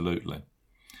 Absolutely.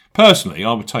 Personally,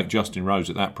 I would take Justin Rose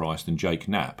at that price than Jake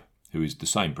Knapp, who is the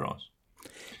same price.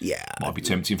 Yeah. Might be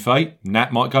tempting fate.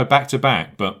 Knapp might go back to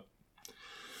back, but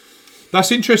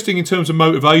that's interesting in terms of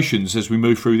motivations as we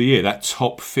move through the year. That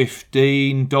top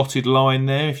 15 dotted line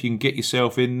there, if you can get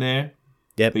yourself in there,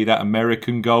 be that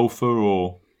American golfer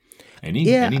or any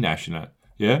national.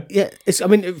 Yeah, yeah.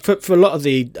 For a lot of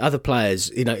the other players,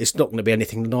 it's not going to be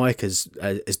anything like as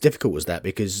difficult as that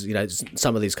because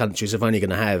some of these countries are only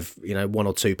going to have 1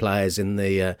 or 2 players in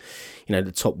the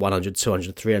the top 100,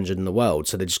 200, 300 in the world.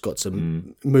 So they just got to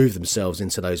move themselves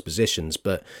into those positions.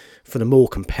 But for the more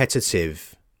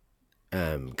competitive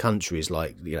countries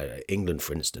like England,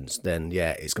 for instance, then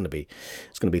it's going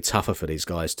to be tougher for these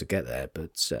guys to get there.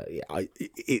 But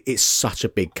it's such a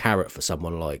big carrot for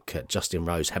someone like Justin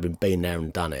Rose, having been there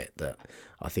and done it, that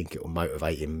I think it will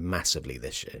motivate him massively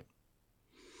this year.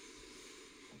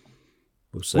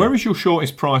 We'll see. Where is your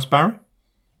shortest price, Barry?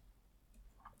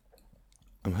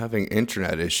 I'm having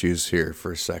internet issues here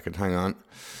for a second. Hang on.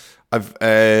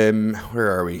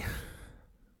 Where are we?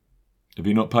 Have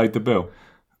you not paid the bill?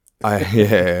 Yeah.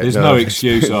 There's no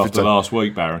excuse after last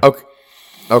week, Barry.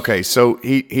 Okay, so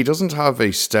he doesn't have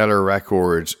a stellar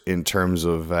record in terms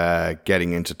of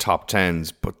getting into top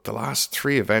tens, but the last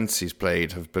 3 events he's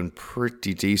played have been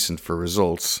pretty decent for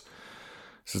results.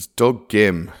 So it's Doug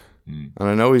Gim, and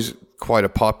I know he's quite a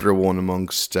popular one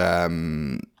amongst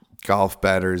golf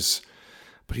bettors,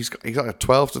 but he's got a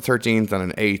 12th to 13th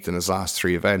and an 8th in his last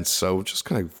 3 events, so just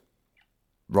kind of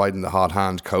riding the hot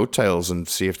hand coattails and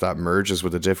see if that merges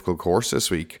with a difficult course this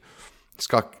week. He's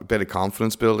got a bit of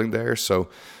confidence building there, so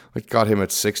I got him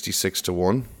at 66 to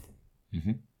 1.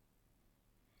 Mm-hmm.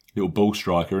 Little ball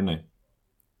striker, isn't he?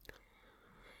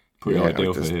 Pretty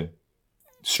ideal for here.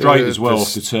 Straight as well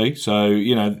off the tee, so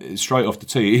straight off the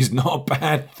tee is not a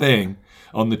bad thing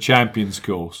on the Champions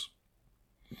course.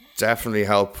 Definitely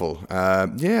helpful. I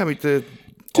mean, Do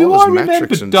all I his remember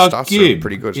metrics and Doug stats Gim? are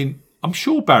pretty good. I'm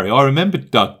sure, Barry, I remember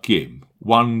Doug Gim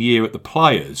 1 year at the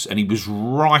Players, and he was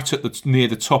right at near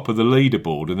the top of the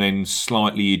leaderboard, and then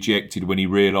slightly ejected when he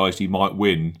realised he might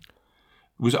win.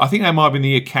 I think that might have been the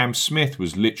year Cam Smith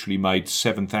was literally made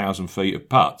 7,000 feet of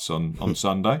putts on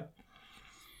Sunday.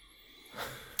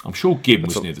 I'm sure Gim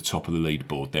was near the top of the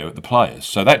leaderboard there at the Players,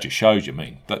 so that just shows you. I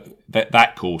mean,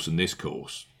 that course and this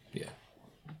course,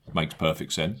 makes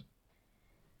perfect sense.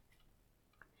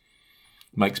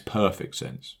 Makes perfect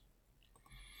sense.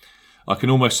 I can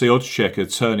almost see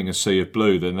Oddschecker turning a sea of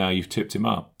blue that now you've tipped him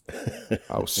up.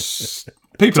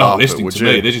 People aren't listening to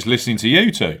me, they're just listening to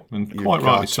you two. And quite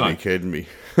rightly so. You're kidding me.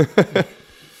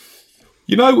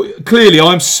 Clearly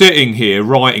I'm sitting here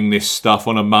writing this stuff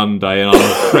on a Monday and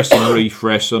I'm pressing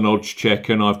refresh on Oddschecker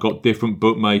and I've got different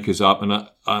bookmakers up and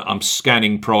I'm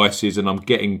scanning prices and I'm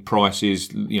getting prices,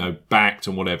 backed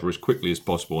and whatever as quickly as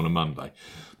possible on a Monday.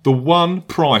 The one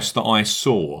price that I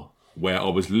saw where I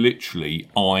was literally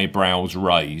eyebrows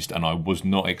raised and I was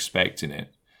not expecting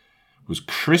it was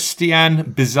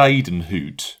Christian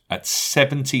Bezuidenhout at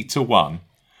 70 to 1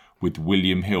 with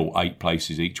William Hill 8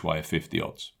 places each way at 50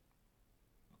 odds.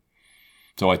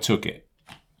 So I took it.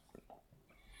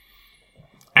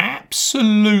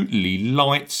 Absolutely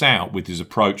lights out with his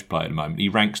approach play at the moment. He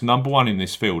ranks number 1 in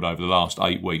this field over the last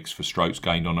 8 weeks for strokes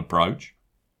gained on approach.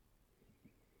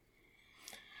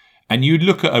 And you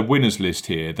look at a winners list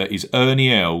here that is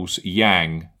Ernie Els,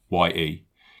 Yang, YE,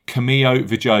 Camillo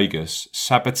Villegas,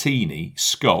 Sabatini,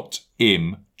 Scott,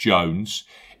 Im, Jones.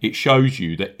 It shows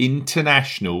you that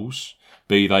internationals,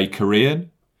 be they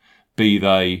Korean, be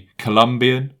they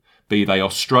Colombian, be they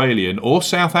Australian or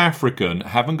South African,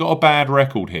 haven't got a bad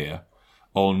record here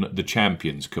on the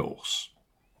Champions course.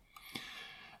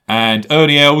 And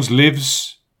Ernie Els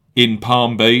lives in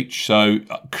Palm Beach, so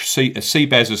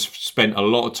Seabez has spent a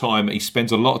lot of time. He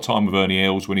spends a lot of time with Ernie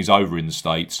Els when he's over in the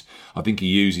States. I think he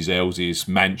uses Els'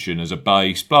 mansion as a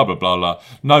base. Blah blah blah blah.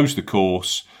 Knows the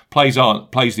course. Plays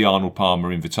the Arnold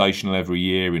Palmer Invitational every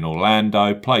year in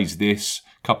Orlando. Plays this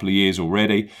a couple of years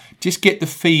already. Just get the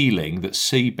feeling that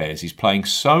Seabez is playing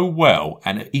so well,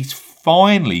 and he's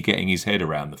finally getting his head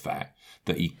around the fact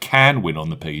that he can win on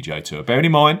the PGA Tour. Bearing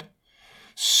in mind,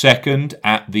 second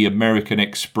at the American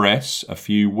Express a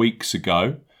few weeks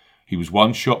ago. He was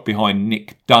 1 shot behind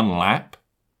Nick Dunlap.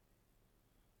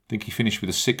 I think he finished with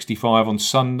a 65 on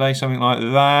Sunday, something like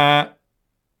that.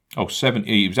 70.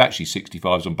 He was actually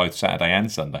 65s on both Saturday and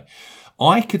Sunday.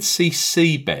 I could see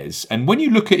Seabez, and when you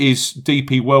look at his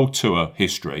DP World Tour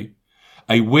history,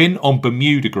 a win on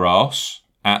Bermuda grass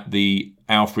at the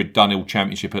Alfred Dunhill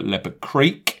Championship at Leopard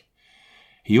Creek.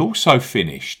 He also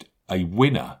finished a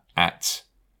winner at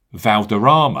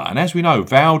Valderrama. And as we know,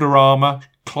 Valderrama,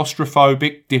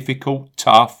 claustrophobic, difficult,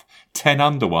 tough, 10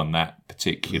 under won that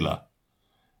particular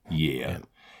year.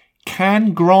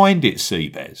 Can grind it,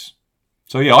 Seabez.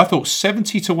 So I thought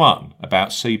 70 to 1 about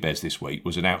Seabez this week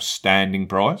was an outstanding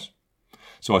price.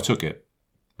 So I took it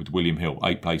with William Hill,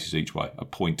 8 places each way, a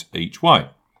point each way.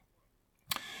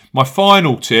 My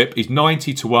final tip is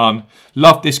 90 to 1.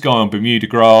 Love this guy on Bermuda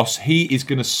grass. He is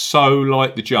going to so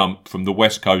like the jump from the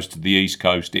west coast to the east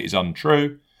coast. It is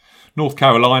untrue. North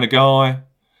Carolina guy.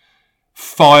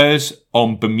 Fires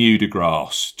on Bermuda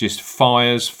grass. Just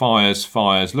fires.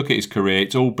 Look at his career.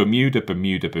 It's all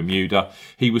Bermuda.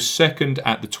 He was second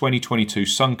at the 2022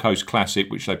 Suncoast Classic,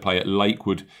 which they play at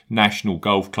Lakewood National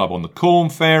Golf Club on the Corn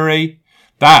Ferry.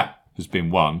 That has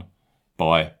been won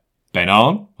by Ben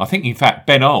Arn. I think, in fact,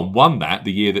 Ben Arn won that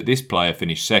the year that this player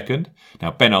finished second.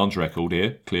 Now, Ben Arn's record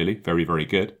here, clearly, very, very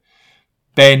good.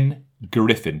 Ben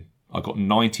Griffin. I got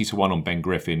 90 to 1 on Ben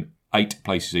Griffin, 8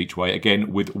 places each way,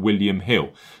 again with William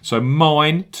Hill. So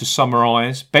mine, to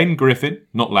summarise, Ben Griffin,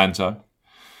 not Lanto,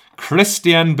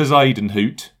 Christian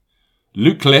Bezuidenhout,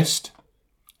 Luke List,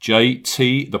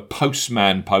 JT the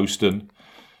Postman Poston,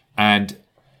 and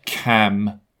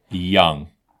Cam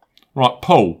Young. Right,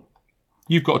 Paul,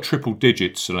 you've got a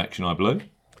triple-digit selection, I believe.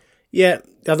 Yeah,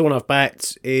 the other one I've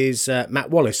backed is Matt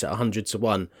Wallace at 100 to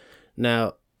 1.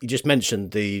 Now, you just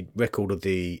mentioned the record of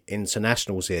the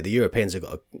internationals here. The Europeans have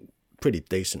got a pretty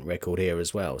decent record here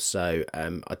as well. So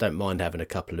I don't mind having a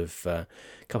couple of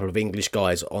English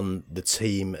guys on the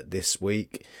team this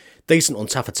week. Decent on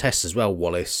tougher tests as well,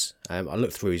 Wallace. I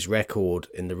looked through his record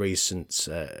in the recent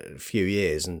few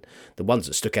years, and the ones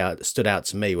that stood out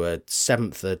to me were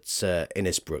 7th at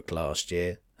Innisbrook last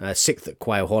year, 6th at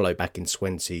Quail Hollow back in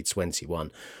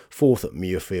 2021, 4th at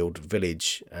Muirfield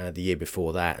Village the year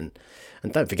before that, and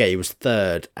don't forget he was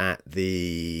 3rd at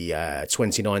the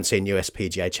 2019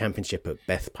 USPGA Championship at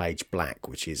Bethpage Black,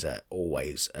 which is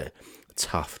always a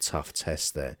tough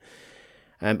test there.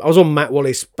 I was on Matt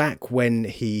Wallace back when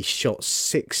he shot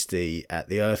 60 at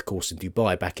the Earth Course in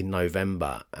Dubai back in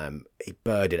November. He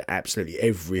birded absolutely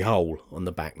every hole on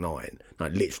the back nine,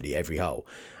 like literally every hole.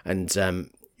 And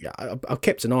I've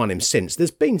kept an eye on him since. There's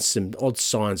been some odd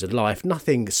signs of life,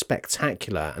 nothing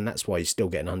spectacular, and that's why he's still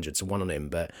getting 100 to 1 on him.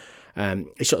 But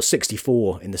he shot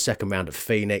 64 in the second round at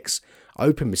Phoenix.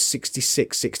 Open was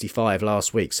 66, 65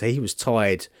 last week, so he was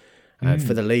tied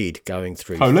for the lead going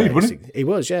through. Lead, wasn't he? He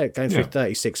was, going through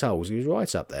 36 holes. He was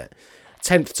right up there.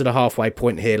 10th to the halfway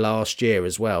point here last year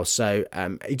as well. So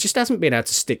he just hasn't been able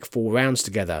to stick 4 rounds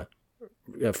together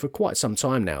for quite some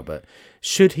time now. But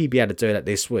should he be able to do that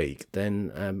this week,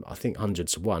 then I think 100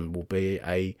 to 1 will be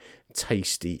a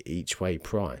tasty each way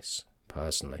price,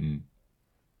 personally.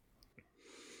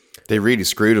 They really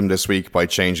screwed him this week by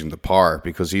changing the par,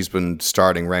 because he's been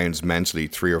starting rounds mentally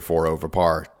 3 or 4 over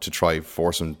par to try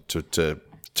force him to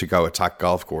go attack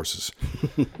golf courses.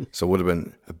 So it would have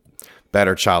been a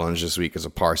better challenge this week as a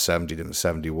par 70 than a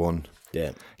 71.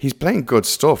 Yeah, he's playing good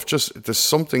stuff. Just there's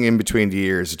something in between the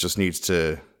ears. It just needs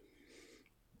to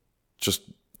there's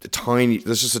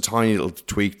just a tiny little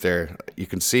tweak there. You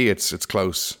can see it's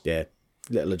close. Yeah,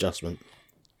 little adjustment.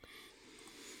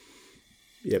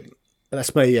 Yep.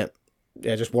 That's me, yeah.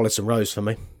 Yeah, just Wallace and Rose for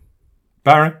me.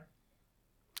 Barry?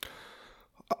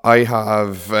 I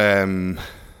have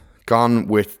gone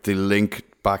with the link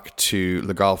back to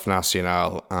Le Golf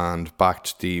National and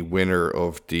backed the winner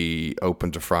of the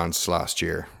Open de France last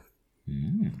year,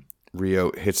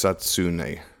 Ryo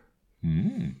Hitsatsune.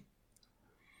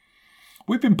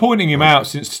 We've been pointing him out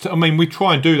since. I mean, we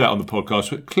try and do that on the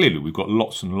podcast, but clearly we've got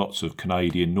lots and lots of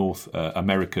Canadian, North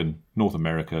America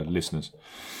listeners,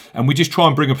 and we just try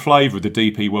and bring a flavour of the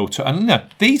DP World Tour. And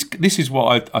this is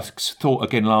what I thought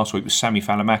again last week with Sami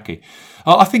Falamaki.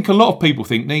 I think a lot of people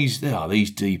think these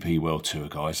DP World Tour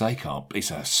guys, they can't.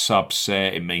 It's a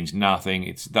subset. It means nothing.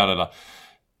 It's da da da.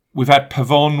 We've had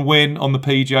Pavon win on the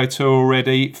PGA Tour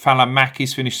already.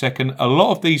 Falamakis finished second. A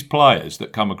lot of these players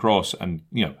that come across and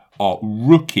are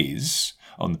rookies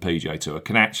on the PGA Tour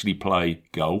can actually play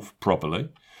golf properly.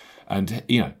 And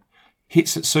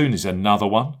Hitsatsune is another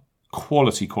one.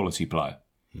 Quality player.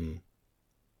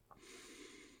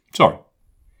 Sorry.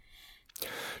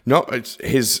 No, it's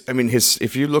his. I mean,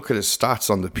 if you look at his stats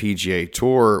on the PGA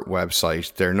Tour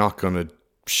website, they're not going to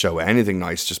show anything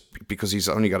nice just because he's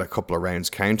only got a couple of rounds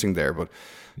counting there. But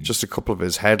just a couple of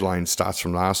his headline stats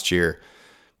from last year: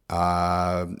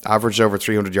 averaged over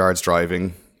 300 yards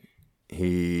driving.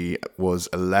 He was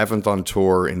 11th on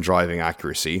tour in driving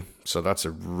accuracy, so that's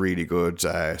a really good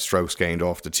strokes gained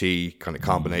off the tee kind of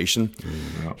combination.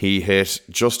 Yeah. He hit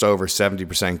just over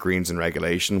 70% greens in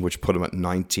regulation, which put him at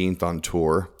 19th on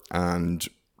tour, and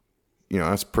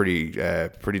that's pretty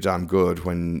damn good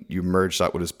when you merge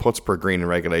that with his putts per green in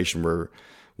regulation were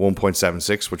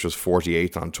 1.76, which was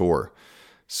 48th on tour.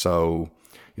 So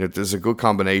there's a good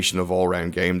combination of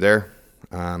all-round game there.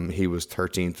 He was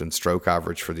 13th in stroke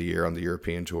average for the year on the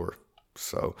European Tour.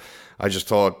 So I just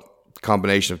thought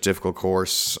combination of difficult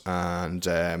course and,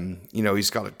 there's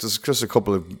just a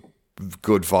couple of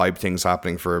good vibe things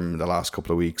happening for him in the last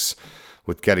couple of weeks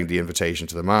with getting the invitation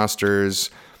to the Masters,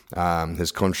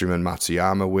 his countryman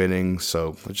Matsuyama winning.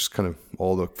 So just kind of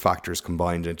all the factors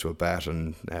combined into a bet,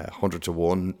 and 100 to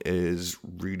 1 is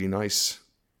really nice.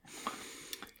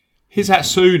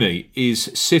 Hitsatsune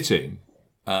is sitting...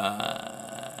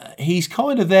 he's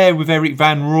kind of there with Eric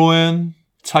Van Rooyen,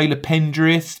 Taylor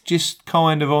Pendrith, just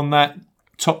kind of on that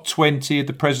top 20 of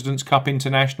the President's Cup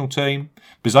international team.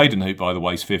 Bezuidenhout, by the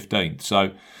way, is 15th.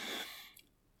 So,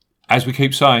 as we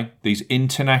keep saying, these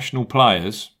international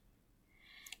players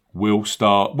will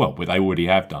start, they already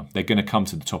have done. They're going to come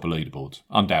to the top of leaderboards,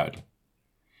 undoubtedly,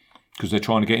 because they're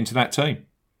trying to get into that team.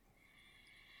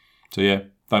 So yeah,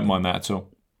 don't mind that at all.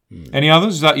 Any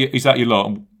others? Is that your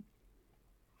lot?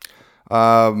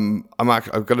 I'm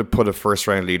going to put a first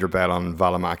round leader bet on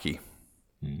Valimaki.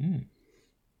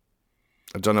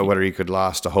 I don't know whether he could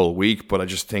last a whole week, but I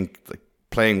just think like,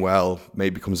 playing well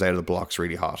maybe comes out of the blocks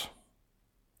really hot.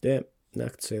 Yeah, I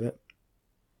could see that.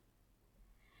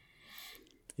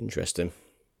 Interesting.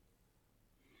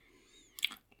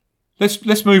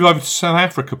 Let's move over to South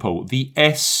Africa, Paul. The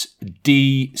SDC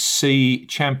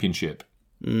Championship.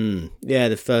 Yeah,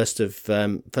 the first of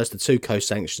two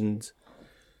co-sanctioned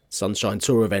Sunshine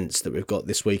Tour events that we've got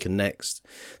this week and next.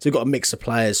 So we've got a mix of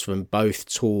players from both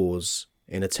tours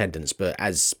in attendance, but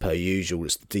as per usual,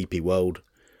 it's the DP World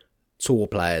Tour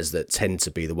players that tend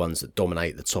to be the ones that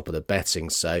dominate the top of the betting.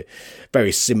 So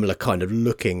very similar kind of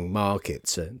looking market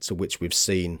to which we've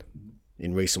seen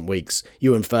in recent weeks.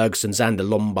 Ewan Ferguson, Xander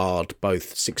Lombard,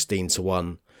 both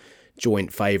 16-1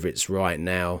 joint favourites right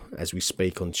now as we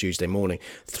speak on Tuesday morning.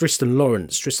 Tristan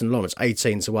Lawrence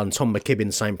 18-1. Tom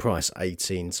McKibbin, same price,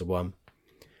 18-1.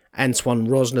 Antoine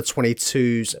Rosner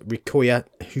 22's Rikoya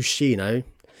Hushino,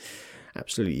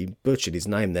 absolutely butchered his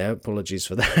name there, apologies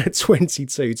for that,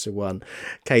 22-1.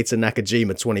 Keita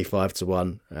Nakajima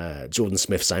 25-1. Jordan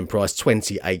Smith, same price,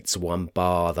 28-1,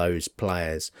 bar those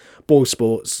players. Ball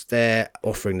Sports, they're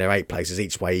offering their 8 places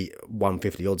each way,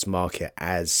 150 odds market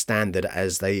as standard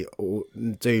as they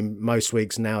do most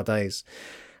weeks nowadays.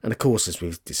 And of course, as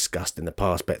we've discussed in the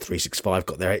past, Bet365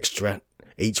 got their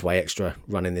each way extra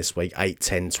running this week, 8,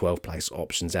 10, 12 place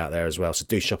options out there as well. So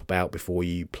do shop about before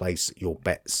you place your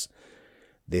bets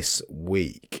this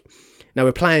week. Now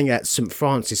we're playing at St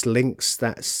Francis Links,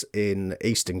 that's in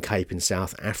Eastern Cape in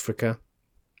South Africa.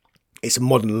 It's a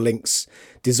modern links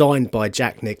designed by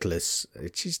Jack Nicklaus,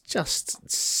 which is just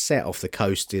set off the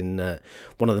coast in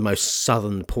one of the most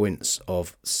southern points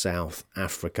of South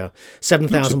Africa.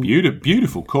 7,000.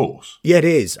 Beautiful course. Yeah, it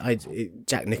is.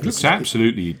 Jack Nicklaus. Looks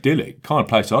absolutely idyllic. Kind of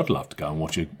place I'd love to go and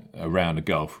watch a round of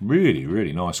golf. Really,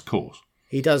 really nice course.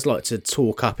 He does like to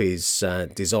talk up his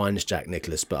designs, Jack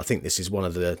Nicklaus, but I think this is one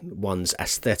of the ones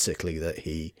aesthetically that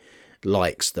he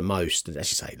likes the most. And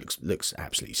as you say, it looks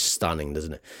absolutely stunning,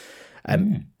 doesn't it?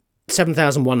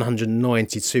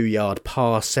 7,192 yard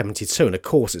par 72, and of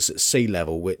course it's at sea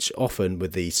level, which often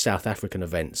with the South African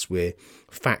events we're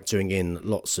factoring in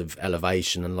lots of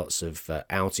elevation and lots of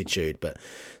altitude, but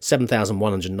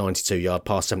 7,192 yard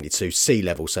par 72 sea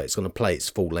level, so it's going to play its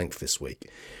full length this week.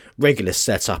 Regular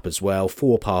setup as well,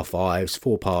 4 par 5s,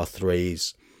 4 par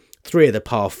 3s, 3 of the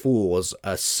par 4s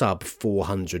are sub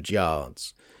 400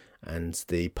 yards, and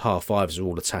the par 5s are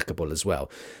all attackable as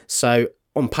well. So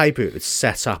on paper, it was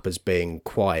set up as being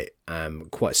quite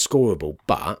scoreable,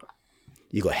 but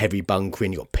you've got heavy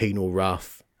bunkering, you've got penal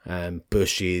rough,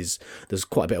 bushes. There's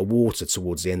quite a bit of water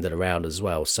towards the end of the round as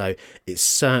well, so it's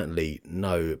certainly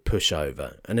no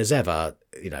pushover. And as ever,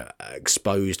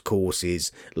 exposed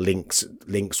courses, links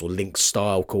or link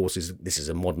style courses. This is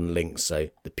a modern links, so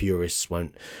the purists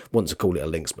won't want to call it a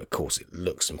links, but of course it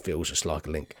looks and feels just like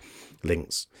a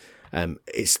links.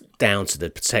 It's down to the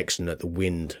protection that the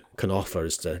wind can offer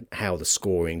as to how the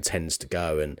scoring tends to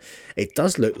go, and it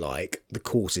does look like the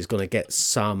course is going to get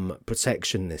some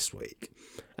protection this week.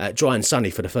 Dry and sunny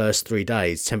for the first 3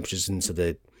 days, temperatures into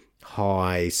the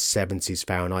high 70s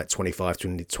Fahrenheit, 25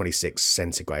 to 26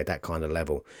 centigrade, that kind of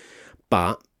level.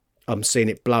 But I'm seeing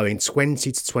it blowing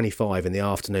 20 to 25 in the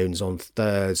afternoons on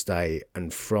Thursday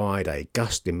and Friday,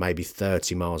 gusting maybe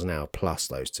 30 miles an hour plus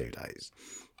those 2 days.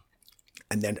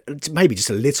 And then maybe just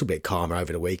a little bit calmer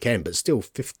over the weekend, but still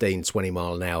 15, 20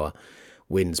 mile an hour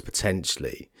winds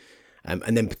potentially.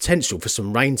 And then potential for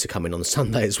some rain to come in on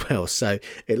Sunday as well. So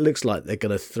it looks like they're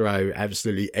going to throw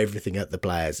absolutely everything at the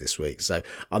players this week. So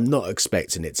I'm not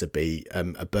expecting it to be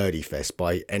a birdie fest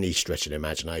by any stretch of the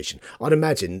imagination. I'd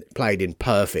imagine played in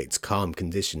perfect, calm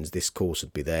conditions, this course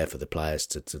would be there for the players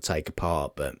to take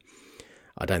apart. But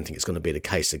I don't think it's going to be the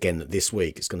case again this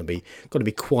week. It's going to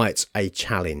be quite a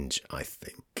challenge, I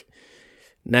think.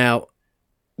 Now,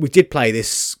 we did play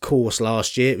this course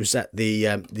last year. It was at the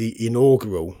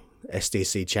inaugural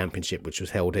SDC Championship, which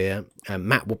was held here.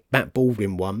 Matt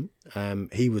Baldwin won.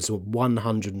 He was a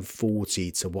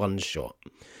 140 to 1 shot.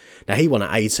 Now, he won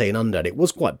at 18 under, and it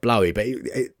was quite blowy, but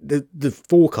the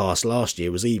forecast last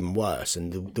year was even worse,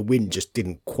 and the wind just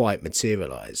didn't quite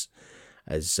materialise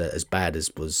as bad as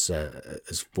was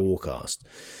as forecast.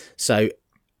 So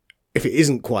if it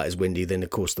isn't quite as windy, then of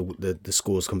course the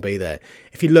scores can be there.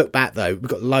 If you look back though, we've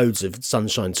got loads of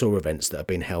Sunshine Tour events that have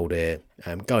been held here,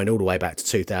 going all the way back to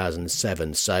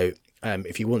 2007. So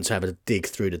if you want to have a dig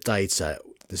through the data,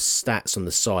 the stats on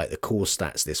the site, the course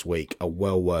stats this week are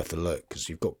well worth a look, because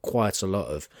you've got quite a lot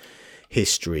of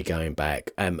history going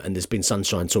back. And there's been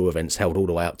Sunshine Tour events held all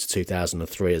the way up to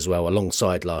 2003 as well,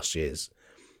 alongside last year's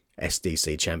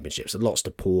SDC Championships. So lots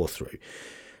to pour through.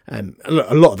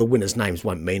 A lot of the winners' names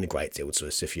won't mean a great deal to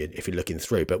us if you're looking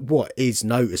through. But what is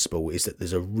noticeable is that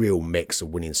there's a real mix of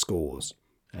winning scores.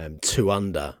 2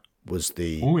 under was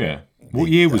the... Oh, yeah. What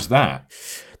year was that?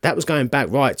 That was going back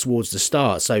right towards the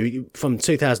start, so from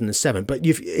 2007. But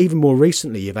even more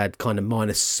recently, you've had kind of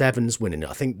 -7s winning it.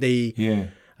 I think the... Yeah.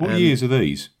 What years are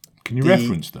these? Can you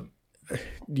reference them?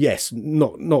 Yes,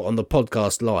 not on the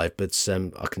podcast live, but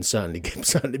I can certainly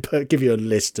give you a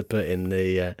list to put in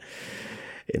the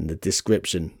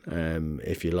description,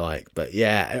 if you like. But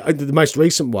yeah, the most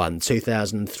recent one,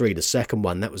 2003, the second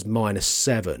one, that was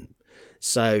 -7.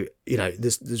 So,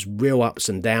 there's real ups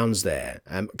and downs there,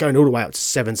 going all the way up to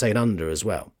 17 under as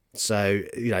well. So,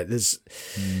 there's,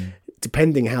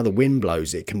 depending how the wind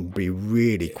blows, it can be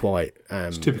really quite...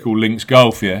 it's typical links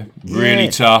golf, yeah? Really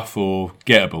tough or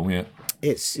gettable, yeah.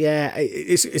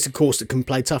 It's a course that can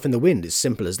play tough in the wind. It's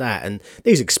simple as that. And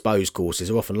these exposed courses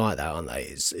are often like that, aren't they?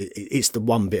 It's the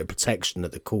one bit of protection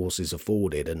that the course is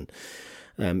afforded, and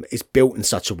it's built in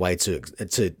such a way to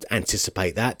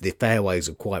anticipate that. The fairways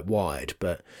are quite wide,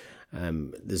 but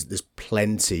there's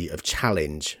plenty of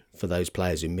challenge for those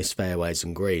players who miss fairways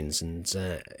and greens. And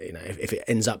if it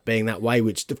ends up being that way,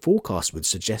 which the forecast would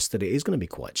suggest that it is going to be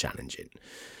quite challenging,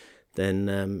 then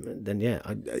yeah,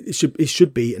 it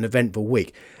should be an eventful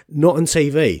week. Not on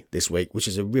TV this week, which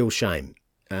is a real shame.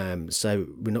 So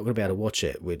we're not going to be able to watch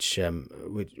it, which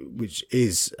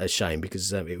is a shame,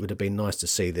 because it would have been nice to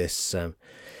see this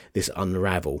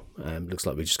unravel. Looks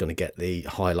like we're just going to get the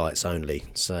highlights only.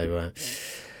 So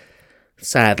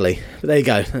sadly, but there you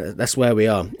go. That's where we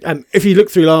are. If you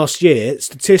look through last year,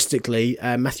 statistically,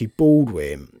 Matthew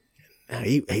Baldwin,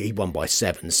 he won by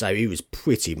 7, so he was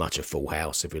pretty much a full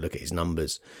house if you look at his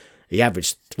numbers. He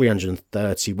averaged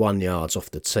 331 yards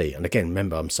off the tee. And again,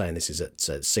 remember, I'm saying this is at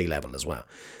sea level as well.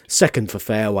 2nd for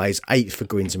fairways, 8th for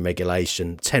greens and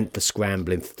regulation, 10th for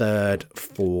scrambling, 3rd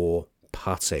for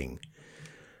putting.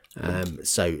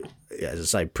 So, as I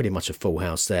say, pretty much a full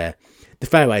house there. The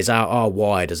fairways are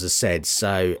wide, as I said.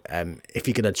 So if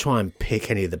you're going to try and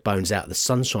pick any of the bones out of the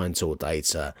Sunshine Tour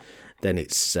data, then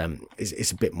it's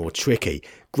a bit more tricky.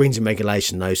 Greens and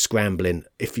regulation, though, scrambling,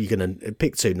 if you're going to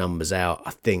pick 2 numbers out,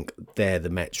 I think they're the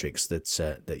metrics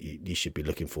that you should be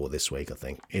looking for this week, I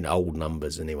think, in old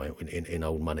numbers anyway, in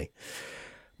old money.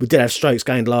 We did have strokes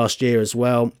gained last year as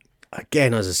well.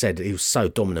 Again, as I said, he was so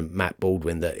dominant, Matt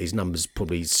Baldwin, that his numbers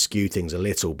probably skew things a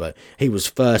little, but he was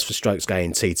 1st for strokes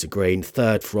gained tee to green,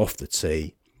 3rd for off the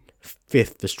tee,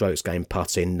 5th for strokes gained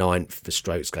putting, 9th for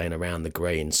strokes gained around the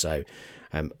green. So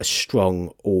a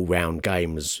strong all-round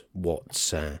game was what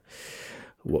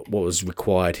was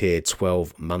required here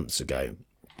 12 months ago.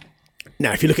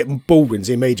 Now, if you look at Baldwin's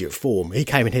immediate form, he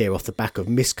came in here off the back of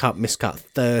miscut,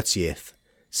 30th,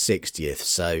 60th.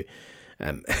 So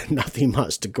nothing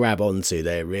much to grab onto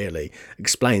there, really.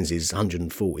 Explains his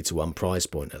 140 to 1 price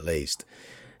point at least.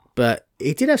 But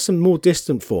he did have some more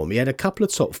distant form. He had a couple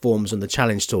of top forms on the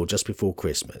Challenge Tour just before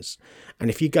Christmas. And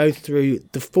if you go through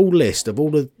the full list of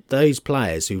all of those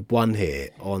players who won here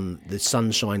on the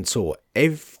Sunshine Tour,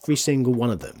 every single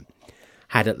one of them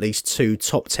had at least 2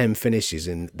 top 10 finishes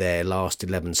in their last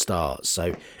 11 starts.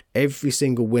 So every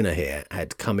single winner here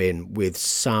had come in with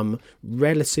some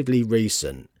relatively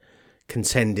recent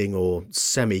contending or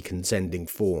semi-contending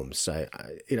form. So,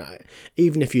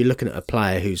 even if you're looking at a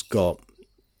player who's got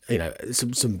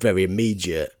some very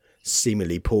immediate,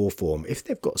 seemingly poor form, if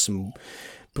they've got some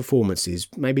performances,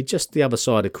 maybe just the other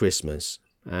side of Christmas,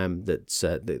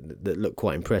 that look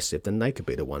quite impressive, then they could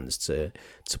be the ones to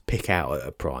pick out at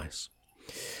a price.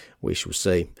 We shall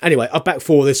see. Anyway, I've backed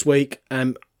 4 this week.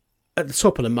 At the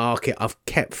top of the market, I've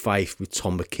kept faith with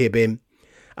Tom McKibbin.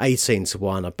 18 to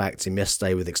 1. I backed him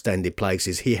yesterday with extended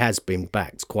places. He has been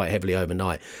backed quite heavily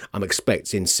overnight. I'm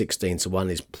expecting 16 to 1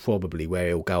 is probably where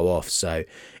he'll go off. So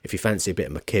if you fancy a bit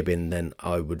of McKibbin, then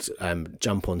I would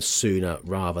jump on sooner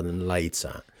rather than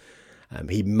later.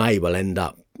 He may well end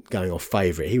up going off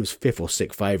favourite. He was 5th or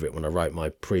 6th favourite when I wrote my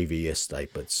preview yesterday,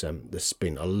 but there's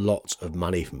been a lot of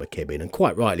money from McKibbin, and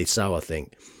quite rightly so, I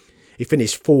think. He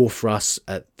finished 4th for us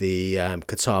at the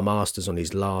Qatar Masters on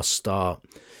his last start.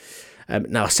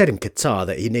 Now, I said in Qatar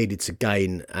that he needed to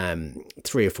gain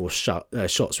 3 or 4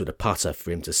 shots with a putter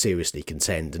for him to seriously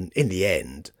contend, and in the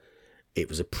end, it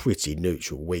was a pretty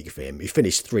neutral week for him. He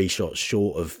finished 3 shots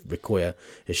short of Rikuya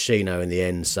Hoshino in the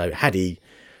end, so had he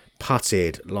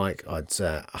putted like I'd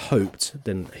hoped,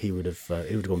 then he would have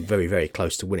gone very, very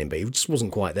close to winning, but he just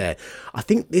wasn't quite there. I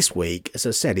think this week, as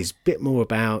I said, is a bit more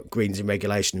about greens in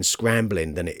regulation and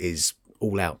scrambling than it is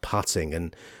all-out putting,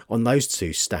 and on those two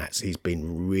stats, he's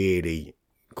been really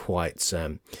quite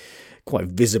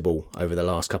visible over the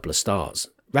last couple of starts.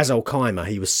 Ras Al Khaimah,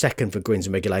 he was second for greens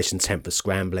in regulation, 10th for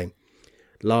scrambling.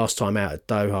 Last time out at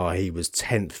Doha, he was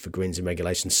 10th for greens in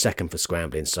regulation, second for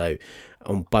scrambling. So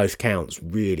on both counts,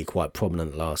 really quite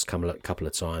prominent last couple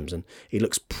of times, and he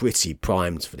looks pretty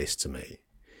primed for this to me.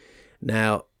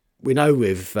 Now, we know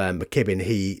with McKibben,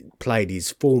 he played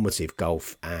his formative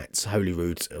golf at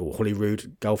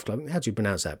Holyrood Golf Club. How do you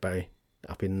pronounce that, Barry?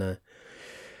 Up in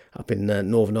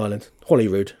Northern Ireland,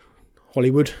 Hollywood.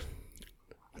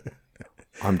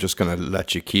 I'm just going to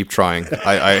let you keep trying.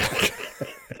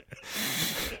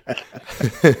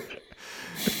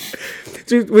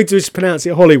 We just pronounce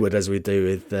it Hollywood as we do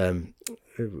with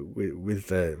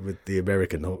the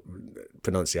American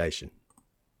pronunciation.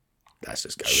 That's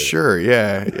just go with sure, it.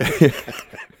 Yeah.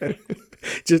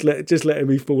 just letting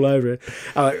me fall over it.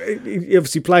 He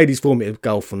obviously played his formative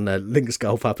golf on Links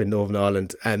Golf up in Northern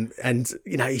Ireland, and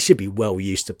he should be well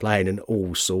used to playing in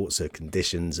all sorts of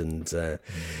conditions and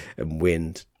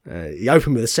wind. He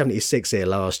opened with a 76 here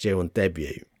last year on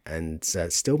debut, and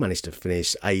still managed to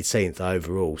finish 18th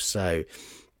overall. So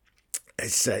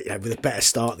it's with a better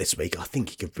start this week, I think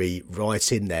he could be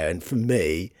right in there. And for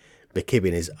me,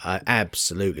 McKibben is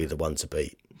absolutely the one to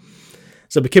beat.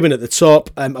 So McKibben at the top.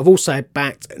 I've also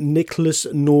backed Nicholas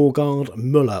Norgard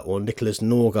Muller, or Nicholas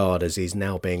Norgard as he's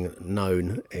now being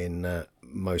known in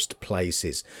most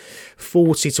places.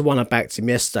 40-1 I backed him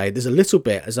yesterday. There's a little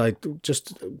bit, as I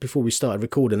just before we started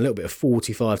recording, a little bit of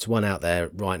 45-1 out there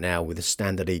right now with the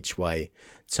standard each way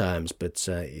terms, but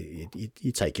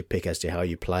you take your pick as to how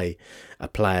you play a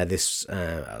player this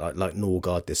like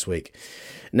Norgard this week.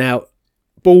 Now,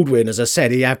 Baldwin, as I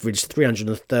said, he averaged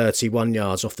 331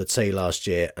 yards off the tee last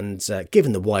year, and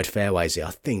given the wide fairways here,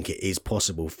 I think it is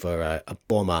possible for a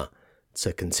bomber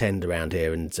to contend around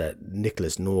here, and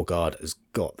Nicholas Norgard has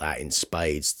got that in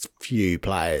spades. Few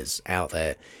players out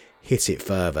there hit it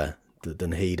further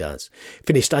than he does.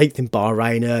 Finished 8th in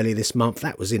Bahrain earlier this month.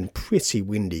 That was in pretty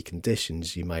windy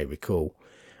conditions, you may recall,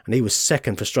 and he was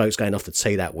 2nd for strokes going off the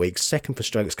tee that week, 2nd for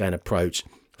strokes going approach,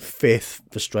 5th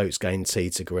for strokes going tee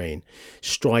to green,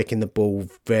 striking the ball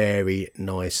very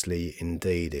nicely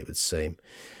indeed, it would seem.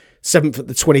 7th at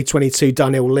the 2022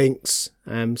 Dunhill Links,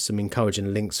 some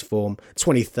encouraging links form.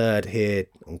 23rd here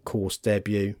on course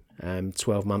debut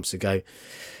 12 months ago.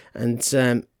 And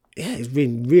he's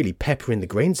been really peppering the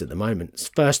greens at the moment. It's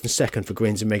 1st and 2nd for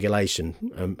greens in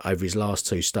regulation over his last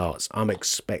 2 starts. I'm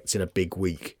expecting a big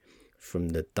week from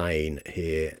the Dane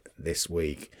here this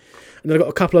week. And then I've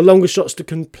got a couple of longer shots to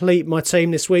complete my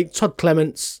team this week. Todd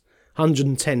Clements,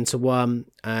 110-1.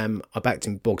 I backed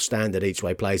him bog standard each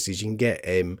way places. You can get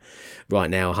him right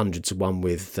now 100-1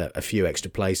 with a few extra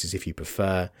places if you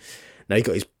prefer. Now, he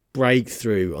got his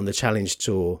breakthrough on the Challenge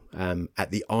Tour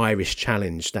at the Irish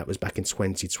Challenge. That was back in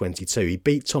 2022. He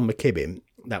beat Tom McKibben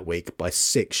that week by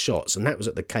 6 shots, and that was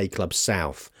at the K Club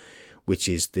South, which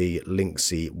is the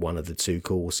linksy one of the 2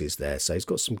 courses there. So he's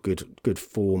got some good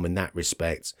form in that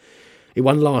respect. He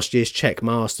won last year's Czech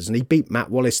Masters, and he beat Matt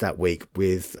Wallace that week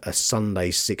with a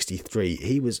Sunday 63.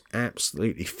 He was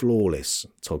absolutely flawless,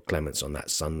 Todd Clements, on that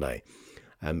Sunday.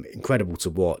 Incredible to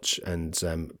watch, and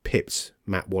pipped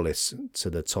Matt Wallace to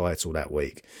the title that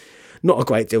week. Not a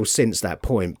great deal since that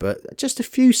point, but just a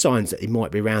few signs that he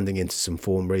might be rounding into some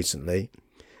form recently.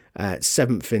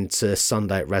 7th into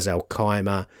Sunday at Ras Al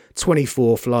Khaimah,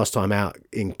 24th last time out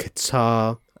in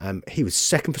Qatar. He was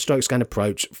 2nd for strokes going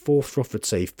approach, 4th for off the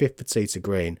tee, 5th for tee to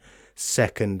green,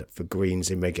 2nd for greens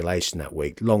in regulation that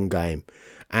week. Long game,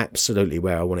 absolutely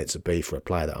where I want it to be for a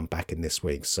player that I'm backing this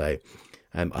week. So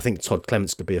I think Todd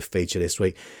Clements could be a feature this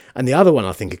week. And the other one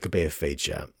I think it could be a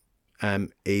feature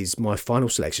is my final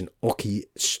selection, Ockie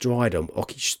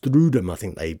Strudom, I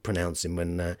think they pronounce him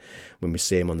when we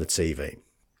see him on the TV.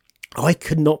 I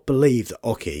could not believe that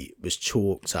Ockie was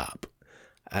chalked up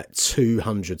at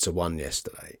 200-1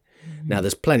 yesterday. Now,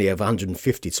 there's plenty of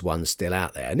 150-1 still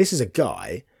out there. And this is a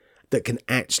guy that can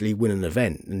actually win an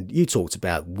event. And you talked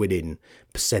about winning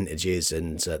percentages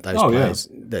and those players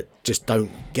that just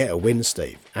don't get a win,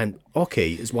 Steve. And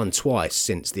Ockie has won twice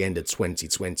since the end of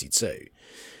 2022.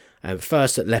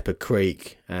 First at Leopard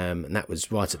Creek, and that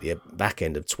was right at the back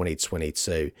end of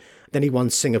 2022. Then he won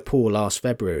Singapore last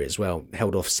February as well,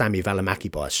 held off Sami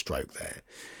Välimäki by a stroke there.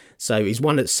 So he's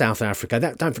won at South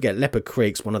Africa. Don't forget, Leopard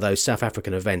Creek's one of those South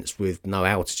African events with no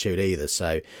altitude either.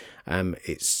 So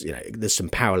it's there's some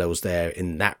parallels there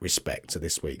in that respect to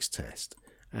this week's test.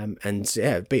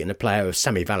 Beating a player of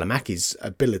Sami Välimäki's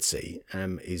ability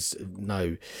is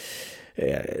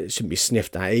it shouldn't be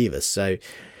sniffed at either. So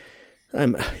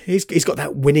He's got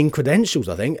that winning credentials,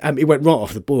 I think. He went right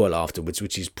off the boil afterwards,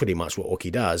 which is pretty much what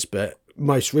Oki does. But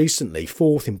most recently,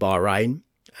 4th in Bahrain.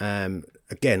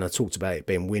 Again, I talked about it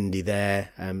being windy there.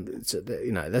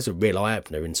 There's a real eye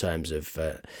opener in terms of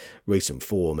recent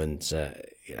form, and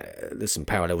there's some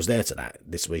parallels there to that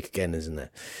this week again, isn't there?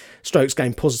 Strokes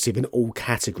gained positive in all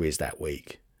categories that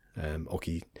week.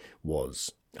 Oki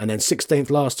was, and then 16th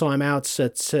last time out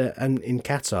in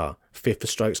Qatar, 5th for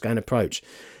strokes gained approach.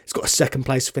 He's got a 2nd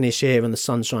place finish here on the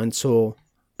Sunshine Tour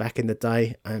back in the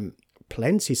day.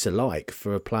 Plenty to like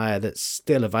for a player that's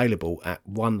still available at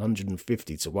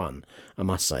 150 to 1, I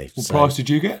must say. What price did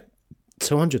you get?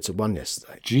 200 to 1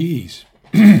 yesterday. Jeez.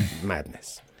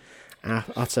 Madness. I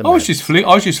was just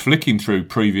flicking through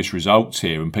previous results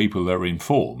here and people that are in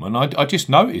form, and I just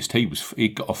noticed he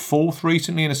got a 4th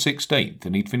recently and a 16th,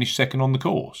 and he'd finished 2nd on the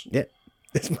course. Yeah.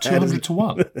 200 to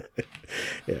 1.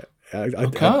 Yeah.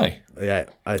 Okay.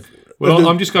 Well,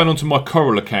 I'm just going onto my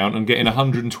Coral account and getting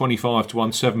 125 to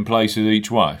 1, 7 places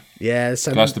each way. Yeah,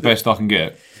 so that's the best I can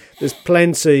get. There's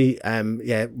plenty,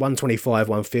 125,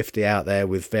 150 out there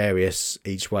with various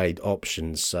each way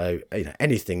options. So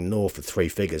anything north of 3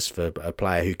 figures for a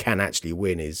player who can actually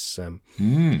win is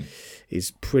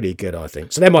pretty good, I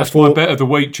think. So that's my bet of the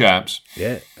week, chaps.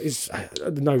 Yeah,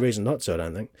 no reason not to, I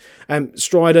don't think.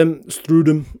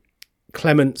 Strudem,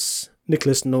 Clements,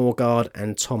 Nicholas Norgard,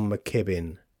 and Tom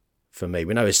McKibben for me.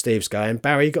 We know where Steve's going.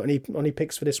 Barry, got any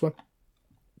picks for this one?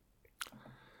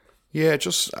 Yeah,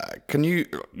 just can you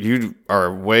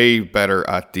are way better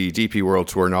at the DP World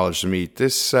Tour knowledge than me.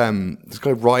 This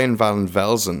guy Ryan Van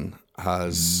Velzen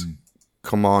has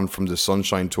come on from the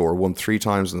Sunshine Tour, won 3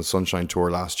 times in the Sunshine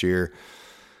Tour last year.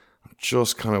 I'm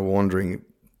just kind of wondering,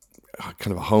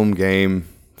 kind of a home game,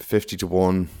 50 to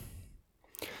 1.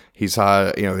 He's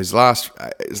had, his last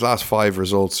 5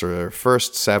 results are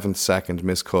 1st, 7th, 2nd,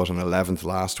 miscut, and 11th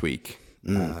last week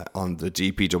on the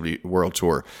DPW World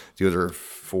Tour. The other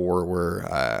 4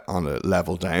 were on a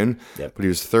level down, but he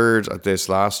was 3rd at this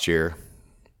last year.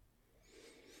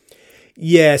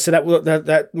 Yeah, so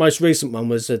that most recent one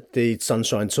was at the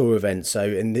Sunshine Tour event. So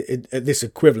at this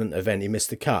equivalent event, he missed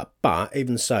the cut, but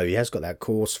even so, he has got that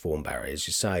course form, Barry, as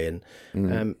you say, and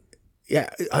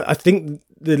I think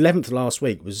the 11th last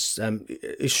week was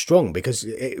is strong because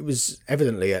it was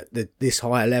evidently at this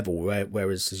higher level,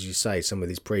 whereas, as you say, some of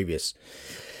these previous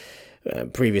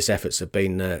efforts have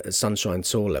been at Sunshine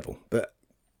Tour level. But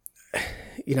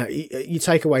you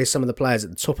take away some of the players at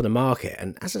the top of the market,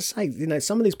 and as I say,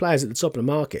 some of these players at the top of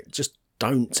the market just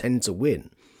don't tend to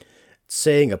win.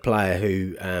 Seeing a player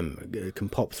who can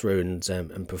pop through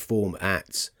and perform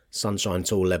at Sunshine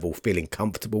Tour level, feeling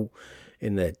comfortable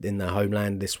in their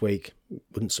homeland this week,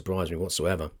 wouldn't surprise me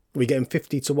whatsoever. We're getting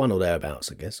 50 to 1 or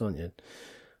thereabouts, I guess, aren't you?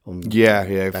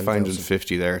 Yeah,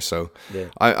 550 there. So yeah.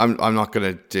 I'm not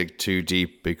going to dig too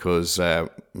deep because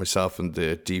myself and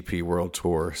the DP World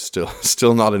Tour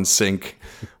still not in sync.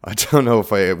 I don't know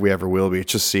if we ever will be. It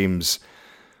just seems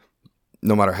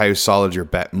no matter how solid your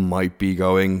bet might be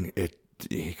going,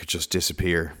 he could just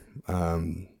disappear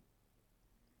from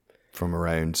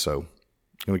around. So I'm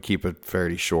going to keep it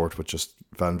fairly short with just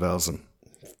Van Velzen.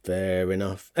 Fair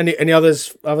enough. Any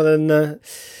others other than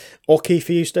Oki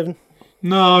for you, Stephen?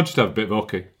 No, I'll just have a bit of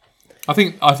Oki. I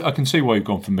think I can see why you've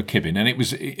gone for McKibben, and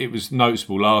it was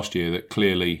noticeable last year that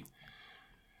clearly,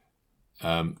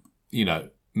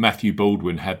 Matthew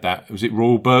Baldwin had that. Was it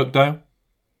Royal Birkdale?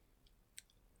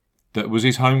 That was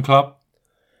his home club.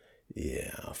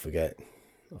 Yeah, I forget.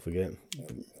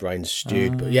 Brain's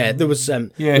stewed, but yeah, there was.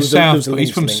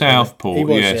 He's from Southport.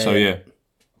 Yeah.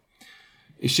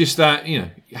 It's just that,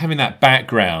 having that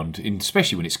background,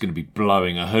 especially when it's going to be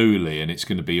blowing a hoolie and it's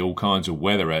going to be all kinds of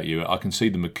weather at you, I can see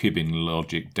the McKibben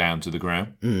logic down to the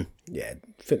ground. Yeah,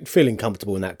 feeling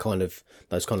comfortable in those kind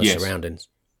of surroundings.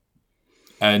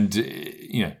 And,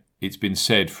 it's been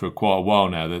said for quite a while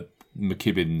now that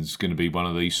McKibben's going to be one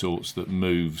of these sorts that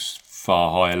moves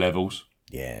far higher levels.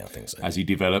 Yeah, I think so. As he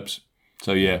develops.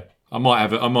 So, yeah, I might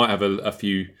have a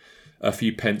few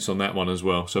pence on that one as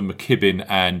well. So McKibben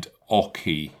and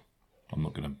Oki. I'm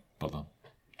not going to bother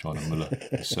trying to muller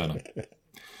his surname.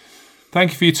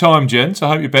 Thank you for your time, gents. I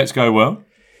hope your bets go well.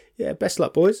 Yeah, best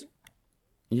luck, boys.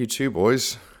 You too,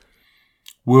 boys.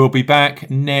 We'll be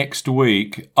back next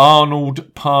week.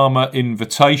 Arnold Palmer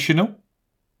Invitational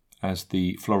as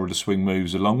the Florida Swing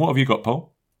moves along. What have you got,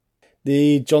 Paul?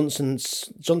 The Johnson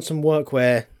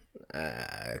Workwear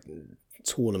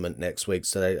tournament next week.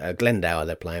 So Glendale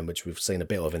they're playing, which we've seen a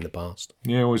bit of in the past.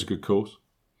 Yeah, always a good course.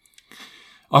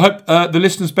 I hope the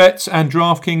listeners' bets and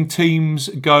DraftKings teams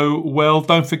go well.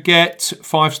 Don't forget,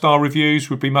 5-star reviews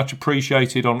would be much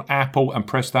appreciated on Apple, and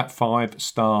press that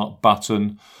 5-star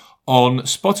button on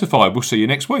Spotify. We'll see you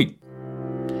next week.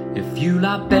 If you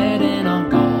like betting on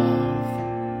golf,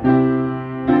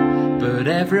 but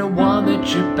everyone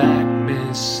that you back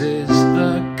misses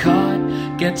the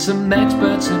cut, get some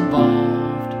experts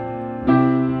involved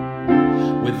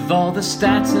with all the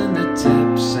stats and the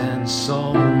tips and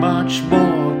so much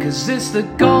more. 'Cause it's the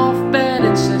golf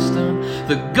betting system,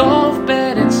 the golf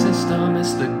betting system,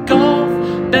 it's the golf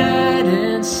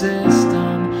betting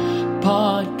system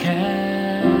podcast.